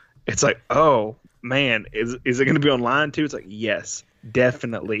forever. It's like, oh man, is it going to be online too? It's like, yes,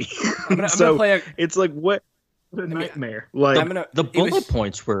 definitely. I'm gonna play it's like, what a nightmare. Like, the bullet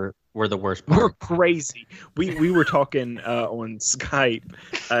points were were the worst were part. crazy. We were talking on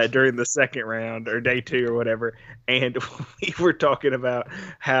Skype during the second round or day 2 or whatever, and we were talking about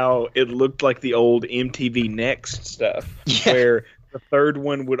how it looked like the old MTV Next stuff, where the third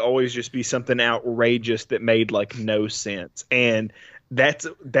one would always just be something outrageous that made like no sense, and that's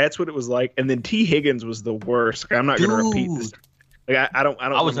what it was like. And then T. Higgins was the worst. I'm not going to repeat this. Like, I don't.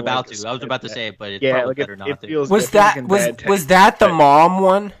 I was about to say it, but it's probably like better not to. Was that the mom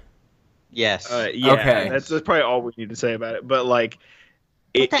one? Yes. Yeah. Okay. That's probably all we need to say about it. But like,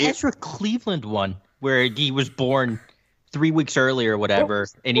 the Ezra Cleveland one, where he was born 3 weeks earlier or whatever,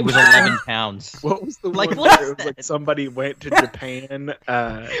 and he was 11 pounds. What was the Like, one what where is it was like that? somebody went to Japan?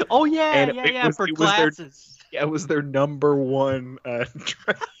 Oh yeah, and for it was classes. it was their number one.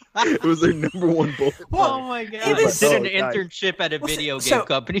 It was their number one bullet. Oh my god! it was- did an Oh, God. internship at a video so- game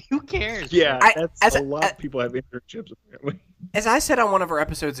company. Who cares? Yeah, as a lot of people have internships apparently. As I said on one of our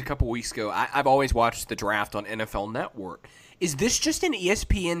episodes a couple weeks ago, I've always watched the draft on NFL Network. Is this just an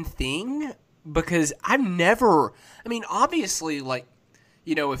ESPN thing? Because I've never. I mean, obviously, like,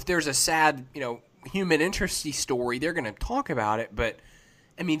 you know, if there's a sad, you know, human interesty story, they're going to talk about it. But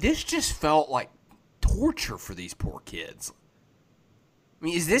I mean, this just felt like torture for these poor kids. I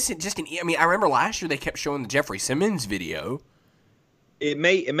mean, is this just an? I mean, I remember last year they kept showing the Jeffrey Simmons video. It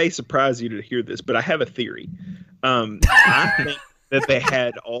may surprise you to hear this, but I have a theory. I think that they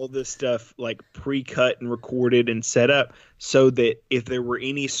had all this stuff like pre-cut and recorded and set up so that if there were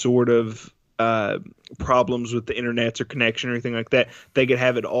any sort of problems with the internet or connection or anything like that, they could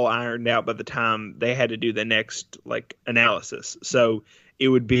have it all ironed out by the time they had to do the next like analysis. So it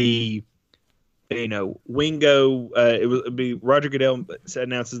would be, you know, Wingo. It would be Roger Goodell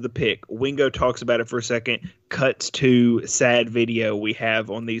announces the pick. Wingo talks about it for a second, cuts to sad video we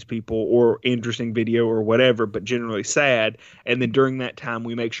have on these people or interesting video or whatever, but generally sad. And then during that time,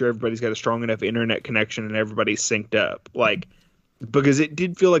 we make sure everybody's got a strong enough internet connection and everybody's synced up. Like, because it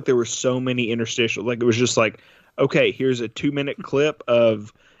did feel like there were so many interstitials. Like, it was just like, okay, here's a 2-minute clip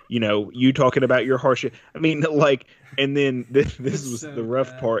of, you know, you talking about your hardship. I mean, like, and then this was so the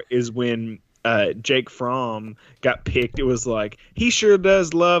rough bad. part is when Jake Fromm got picked. It was like, he sure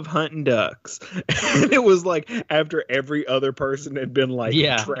does love hunting ducks. And it was like after every other person had been like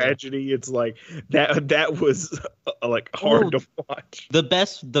tragedy, it's like that was like hard to watch. The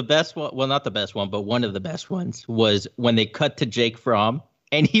best one, well, not the best one, but one of the best ones was when they cut to Jake Fromm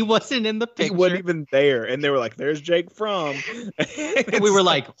and he wasn't in the picture. He wasn't even there, and they were like, "There's Jake Fromm." And we were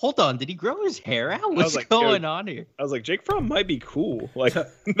like, "Hold on, did he grow his hair out? What's like, going on here?" I was like, "Jake Fromm might be cool." Like,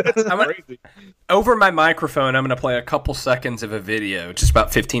 that's crazy. Over my microphone, I'm going to play a couple seconds of a video, just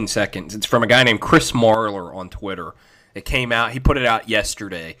about 15 seconds. It's from a guy named Chris Marler on Twitter. It came out. He put it out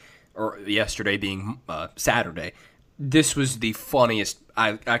yesterday, or yesterday being Saturday. This was the funniest.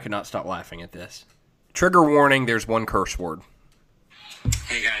 I could not stop laughing at this. Trigger warning, there's one curse word.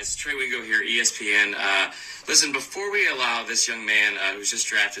 Hey guys, Trey Wingo here, ESPN. Listen, before we allow this young man who's just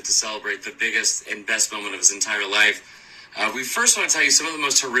drafted to celebrate the biggest and best moment of his entire life, we first want to tell you some of the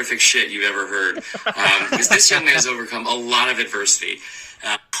most horrific shit you've ever heard. Because this young man has overcome a lot of adversity.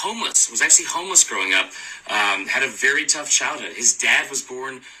 Was actually homeless growing up, had a very tough childhood. His dad was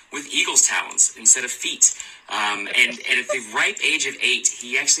born with eagle's talons instead of feet. And at the ripe age of 8,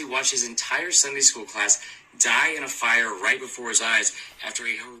 he actually watched his entire Sunday school class die in a fire right before his eyes after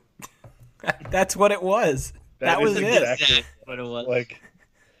he That's what it was. That was it. Exactly what it was. Like,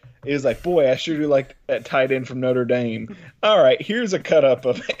 it was like, boy, I sure do like that tight end from Notre Dame. All right, here's a cut up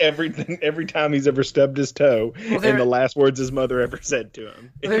of everything every time he's ever stubbed his toe and the last words his mother ever said to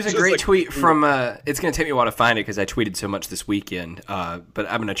him. Well, there's a great tweet from it's going to take me a while to find it because I tweeted so much this weekend, but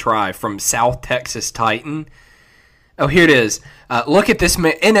I'm going to try, from South Texas Titan. Oh, here it is. Look at this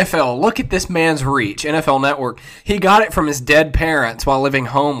man, NFL. Look at this man's reach. NFL Network. He got it from his dead parents while living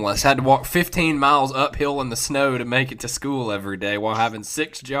homeless. Had to walk 15 miles uphill in the snow to make it to school every day while having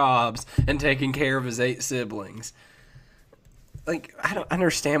 6 jobs and taking care of his 8 siblings. Like, I don't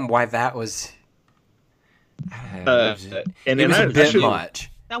understand why that was. And it was a bit should- much.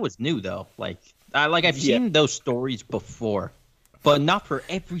 That was new though. Like I've seen those stories before, but not for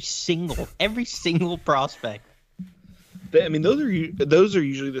every single prospect. I mean, those are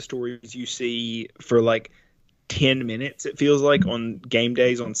usually the stories you see for like 10 minutes, it feels like, on game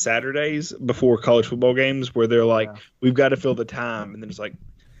days on Saturdays before college football games, where they're like, we've got to fill the time. And then it's like,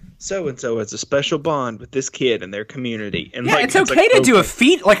 so-and-so has a special bond with this kid and their community. And yeah, like, it's okay to do a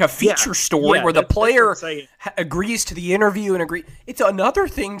feature story where the that's player what I'm saying. agrees to the interview and agree. It's another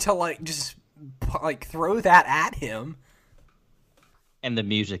thing to like just like throw that at him. And the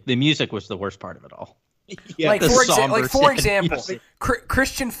music was the worst part of it all. Yeah, like the for somber example, sad music.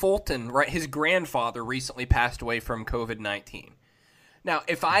 Christian Fulton, right? His grandfather recently passed away from COVID-19. Now,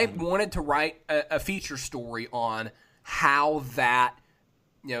 if I wanted to write a feature story on how that,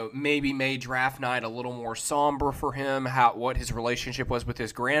 maybe made draft night a little more somber for him, what his relationship was with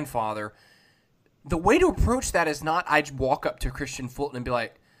his grandfather, the way to approach that is not I'd walk up to Christian Fulton and be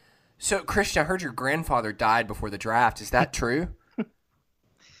like, "So, Christian, I heard your grandfather died before the draft. Is that true?"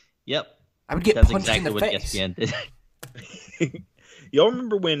 Yep. I would get That's punched exactly in the what face. ESPN did. Y'all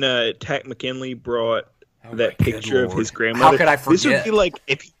remember when Tack McKinley brought Oh that my picture good of Lord. his grandmother? How could I This would forget? be like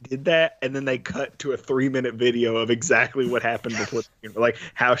if he did that, and then they cut to a 3-minute video of exactly what happened before, like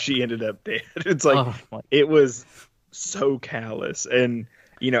how she ended up dead. It's like Oh, my- it was so callous, and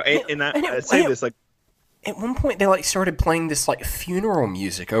I say this like. At one point, they started playing this funeral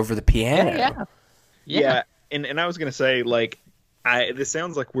music over the piano. Yeah, and I was gonna say this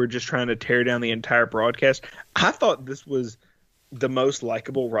sounds like we're just trying to tear down the entire broadcast. I thought this was the most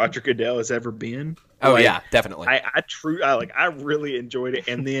likable Roger Goodell has ever been. Oh yeah, definitely. I really enjoyed it,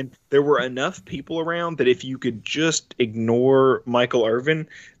 and then there were enough people around that if you could just ignore Michael Irvin,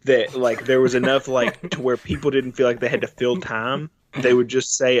 that there was enough to where people didn't feel like they had to fill time. They would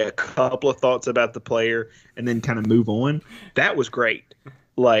just say a couple of thoughts about the player and then kind of move on. That was great.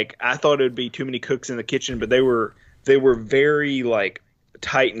 I thought it would be too many cooks in the kitchen, but they were very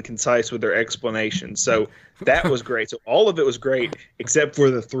tight and concise with their explanations. So that was great. So all of it was great, except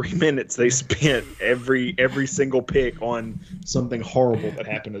for the 3 minutes they spent every single pick on something horrible that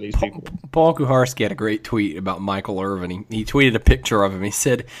happened to these people. Paul Kuharski had a great tweet about Michael Irvin. He tweeted a picture of him. He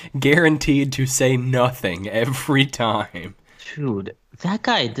said, "Guaranteed to say nothing every time." Dude, that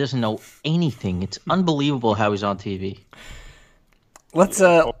guy doesn't know anything. It's unbelievable how he's on TV.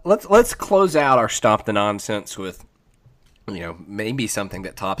 Let's close out our Stop the Nonsense with maybe something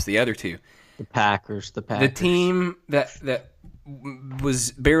that tops the other two. The Packers. The team that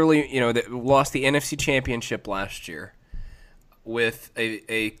was barely that lost the NFC Championship last year with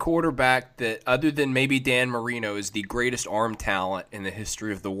a quarterback that, other than maybe Dan Marino, is the greatest arm talent in the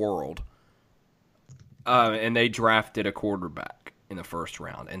history of the world. And they drafted a quarterback in the first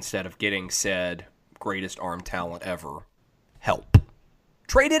round instead of getting said greatest arm talent ever. Help.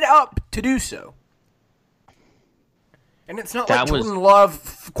 Traded up to do so. And it's not like Jordan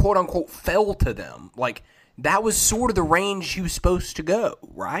Love, quote unquote, fell to them. That was sort of the range he was supposed to go,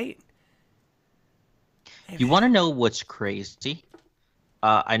 right? You want to know what's crazy?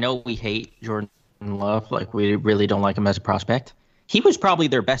 I know we hate Jordan Love. We really don't like him as a prospect. He was probably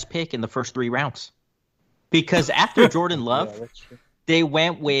their best pick in the first 3 rounds. Because after Jordan Love, they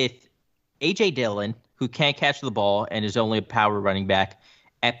went with A.J. Dillon, who can't catch the ball and is only a power running back,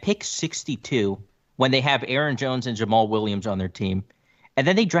 at pick 62 when they have Aaron Jones and Jamal Williams on their team. And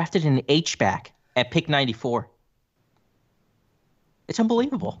then they drafted an H-back at pick 94. It's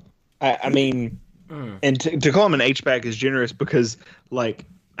unbelievable. I mean, and to call him an H-back is generous because, I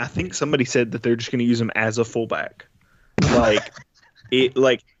think somebody said that they're just going to use him as a fullback.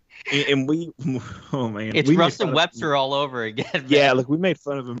 And we, oh man, it's Rustin Webster all over again. Man. Yeah, we made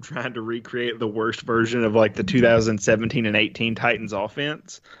fun of him trying to recreate the worst version of the 2017 and 18 Titans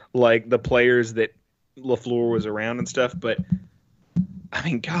offense, the players that LaFleur was around and stuff. But I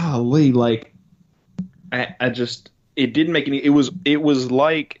mean, golly, I just, it didn't make any. It was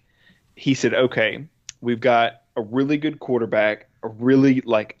like he said, okay, we've got a really good quarterback, a really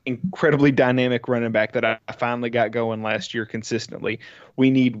incredibly dynamic running back that I finally got going last year consistently. We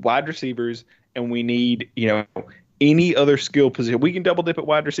need wide receivers, and we need any other skill position. We can double dip at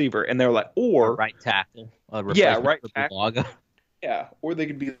wide receiver, and they're or right tackle. Right tackle. Yeah, or they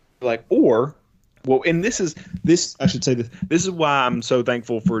could be and this I should say this is why I'm so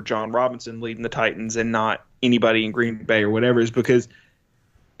thankful for John Robinson leading the Titans and not anybody in Green Bay or whatever, is because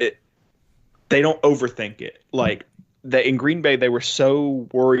they don't overthink it. That in Green Bay, they were so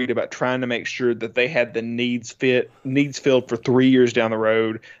worried about trying to make sure that they had the needs filled for 3 years down the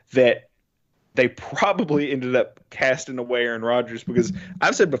road that they probably ended up casting away Aaron Rodgers. Because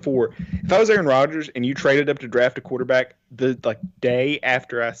I've said before, if I was Aaron Rodgers and you traded up to draft a quarterback, the day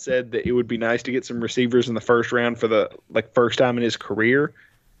after I said that it would be nice to get some receivers in the first round for the first time in his career,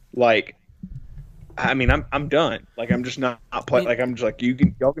 I mean, I'm done. I'm just not playing. I'm just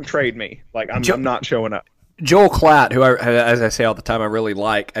y'all can trade me. I'm not showing up. Joel Klatt, who as I say all the time, I really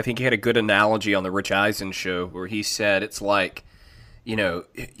like. I think he had a good analogy on the Rich Eisen show where he said it's like,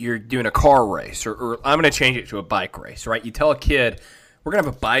 you're doing a car race, or I'm going to change it to a bike race, right? You tell a kid, we're going to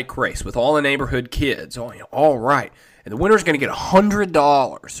have a bike race with all the neighborhood kids. Oh, all right. And the winner's going to get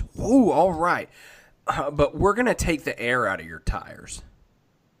 $100. Whoa, all right. But we're going to take the air out of your tires.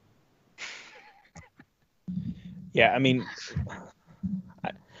 Yeah, I mean,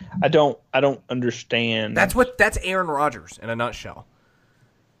 I don't understand. That's Aaron Rodgers in a nutshell.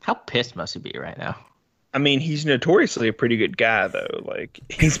 How pissed must he be right now? I mean, he's notoriously a pretty good guy, though. Like,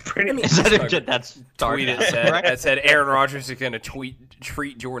 he's pretty. That's Tweet it said Aaron Rodgers is going to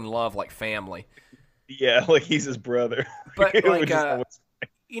treat Jordan Love like family. Yeah, like he's his brother. But like,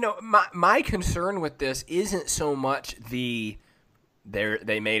 my concern with this isn't so much they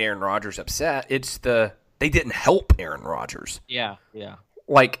made Aaron Rodgers upset. It's they didn't help Aaron Rodgers. Yeah.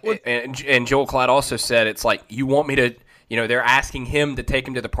 Like, and Joel Klatt also said, it's like, you want me to, they're asking him to take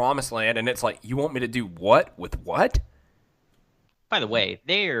him to the promised land, and it's like, you want me to do what with what? By the way,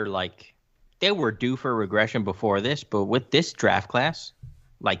 they were due for regression before this, but with this draft class,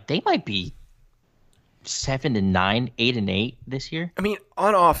 like, they might be 7-9, 8-8 this year. I mean,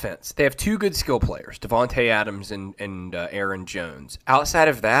 on offense, they have two good skill players, Devontae Adams and Aaron Jones. Outside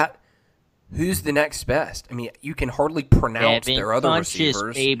of that, who's the next best? I mean, you can hardly pronounce their other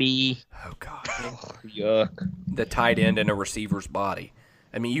receivers. Baby. Oh, God. Yuck. The tight end in a receiver's body.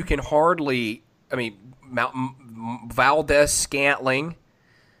 I mean, you can hardly – I mean, Valdez Scantling.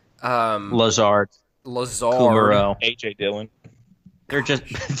 Lazard. Kumaro. A.J. Dillon. They're just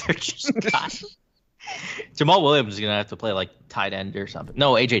not. Jamal Williams is going to have to play like tight end or something.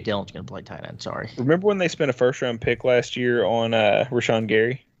 No, A.J. Dillon's going to play tight end. Sorry. Remember when they spent a first-round pick last year on Rashawn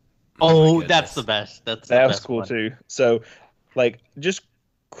Gary? Oh, that's the best. That was cool, too. So, like, just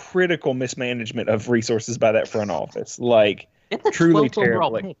critical mismanagement of resources by that front office. Like, truly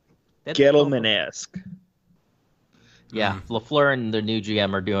terrible. Like, Gettleman-esque. Yeah, LaFleur and the new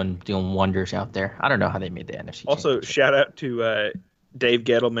GM are doing wonders out there. I don't know how they made the NFC. Also, shout out to Dave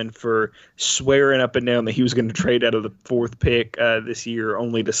Gettleman for swearing up and down that he was going to trade out of the 4th pick this year,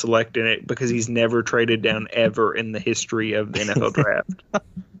 only to select in it because he's never traded down ever in the history of the NFL draft.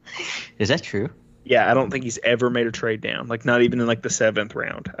 Is that true? Yeah, I don't think he's ever made a trade down. Like, not even in like the 7th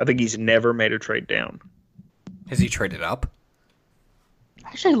round. I think he's never made a trade down. Has he traded up? I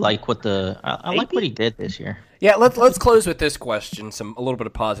actually like I like what he did this year. Yeah, let's close with this question. A little bit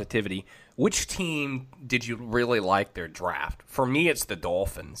of positivity. Which team did you really like their draft? For me, it's the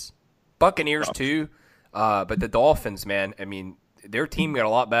Dolphins. Buccaneers too, but the Dolphins, man. I mean, their team got a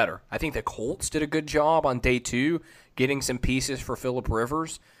lot better. I think the Colts did a good job on day 2, getting some pieces for Phillip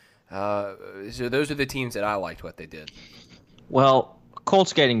Rivers. So those are the teams that I liked what they did. Well,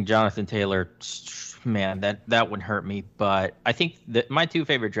 Colts getting Jonathan Taylor, man, that would hurt me. But I think that my 2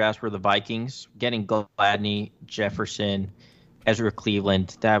 favorite drafts were the Vikings getting Gladney, Jefferson, Ezra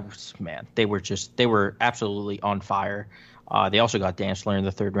Cleveland. That was, man, they were absolutely on fire. They also got Dantzler in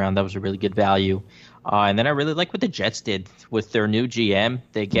the 3rd round. That was a really good value. And then I really like what the Jets did with their new GM.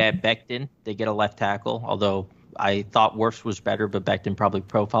 They get Becton. They get a left tackle, although I thought Wirfs was better, but Becton probably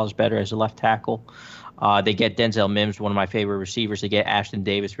profiles better as a left tackle. They get Denzel Mims, one of my favorite receivers. They get Ashton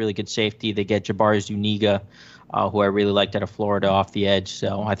Davis, really good safety. They get Jabari Zuniga, who I really liked out of Florida off the edge.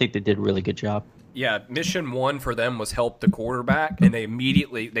 So I think they did a really good job. Yeah, mission 1 for them was help the quarterback, and they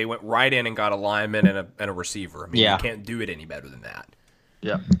went right in and got a lineman and a receiver. I mean, you can't do it any better than that.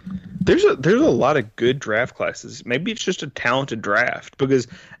 Yeah. There's a lot of good draft classes. Maybe it's just a talented draft because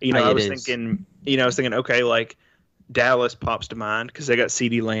I was thinking, okay, like Dallas pops to mind because they got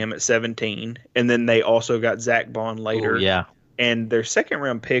CeeDee Lamb at 17, and then they also got Zach Bond later. Ooh, yeah. And their 2nd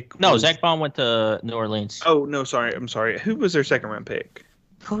round pick. Zach Bond went to New Orleans. Oh no, sorry, I'm sorry. Who was their 2nd round pick?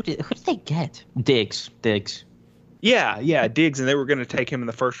 Who did they get? Diggs. Yeah, Diggs, and they were going to take him in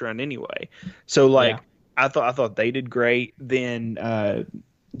the 1st round anyway. So I thought they did great. Then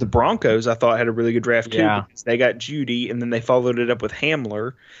the Broncos, I thought, had a really good draft too. Yeah. Because they got Judy, and then they followed it up with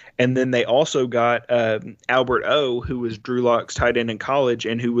Hamler, and then they also got Albert O, who was Drew Lock's tight end in college,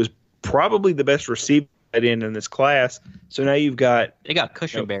 and who was probably the best receiver tight end in this class. So now you've got they got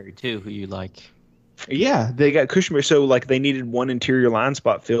Cushenberry too, who you like. Yeah, they got Cushenberry. So, like, they needed one interior line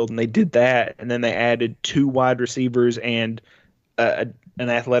spot filled, and they did that. And then they added 2 wide receivers and an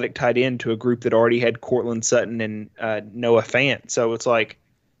athletic tight end to a group that already had Cortland Sutton and Noah Fant. So it's like,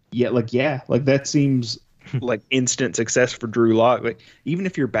 that seems like instant success for Drew Lock. Like, even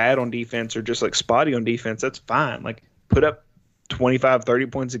if you're bad on defense or just like spotty on defense, that's fine. Like, put up 25, 30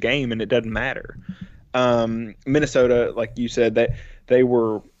 points a game, and it doesn't matter. Minnesota, like you said, that they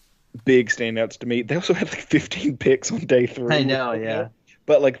were big standouts to me. They also had like 15 picks on day 3. I know, yeah.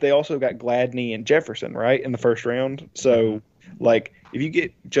 But like they also got Gladney and Jefferson, right, in the 1st round. So like if you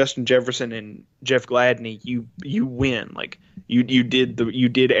get Justin Jefferson and Jeff Gladney, you win. Like you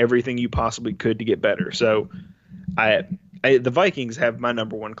did everything you possibly could to get better. So the Vikings have my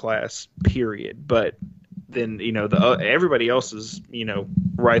number 1 class, period. But then everybody else is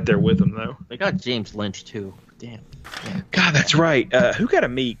right there with them though. They got James Lynch too. Damn. God, that's right. Who got a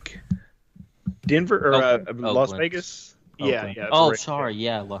Meek? Denver or Las Oakland. Vegas? Yeah, Oakland. yeah. Oh, correct. sorry.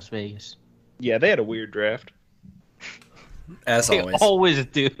 Yeah, Las Vegas. Yeah, they had a weird draft. As They always. always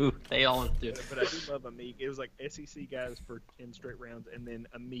do. They always do. But I do love a Meek. It was like SEC guys for 10 straight rounds, and then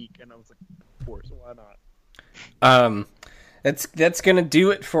a Meek, and I was like, of course, why not? That's gonna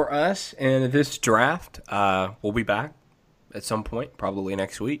do it for us in this draft. We'll be back at some point, probably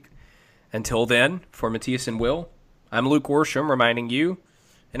next week. Until then, for Matthias and Will, I'm Luke Worsham, reminding you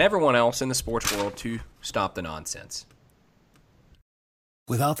and everyone else in the sports world to stop the nonsense.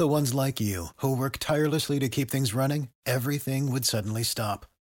 Without the ones like you, who work tirelessly to keep things running, everything would suddenly stop.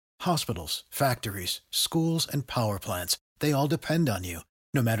 Hospitals, factories, schools, and power plants, they all depend on you.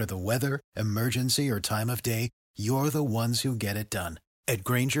 No matter the weather, emergency, or time of day, you're the ones who get it done. At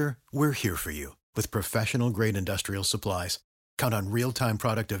Grainger, we're here for you with professional-grade industrial supplies. Count on real-time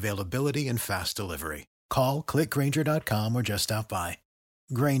product availability and fast delivery. Call, click Grainger.com, or just stop by.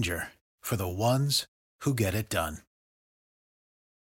 Grainger, for the ones who get it done.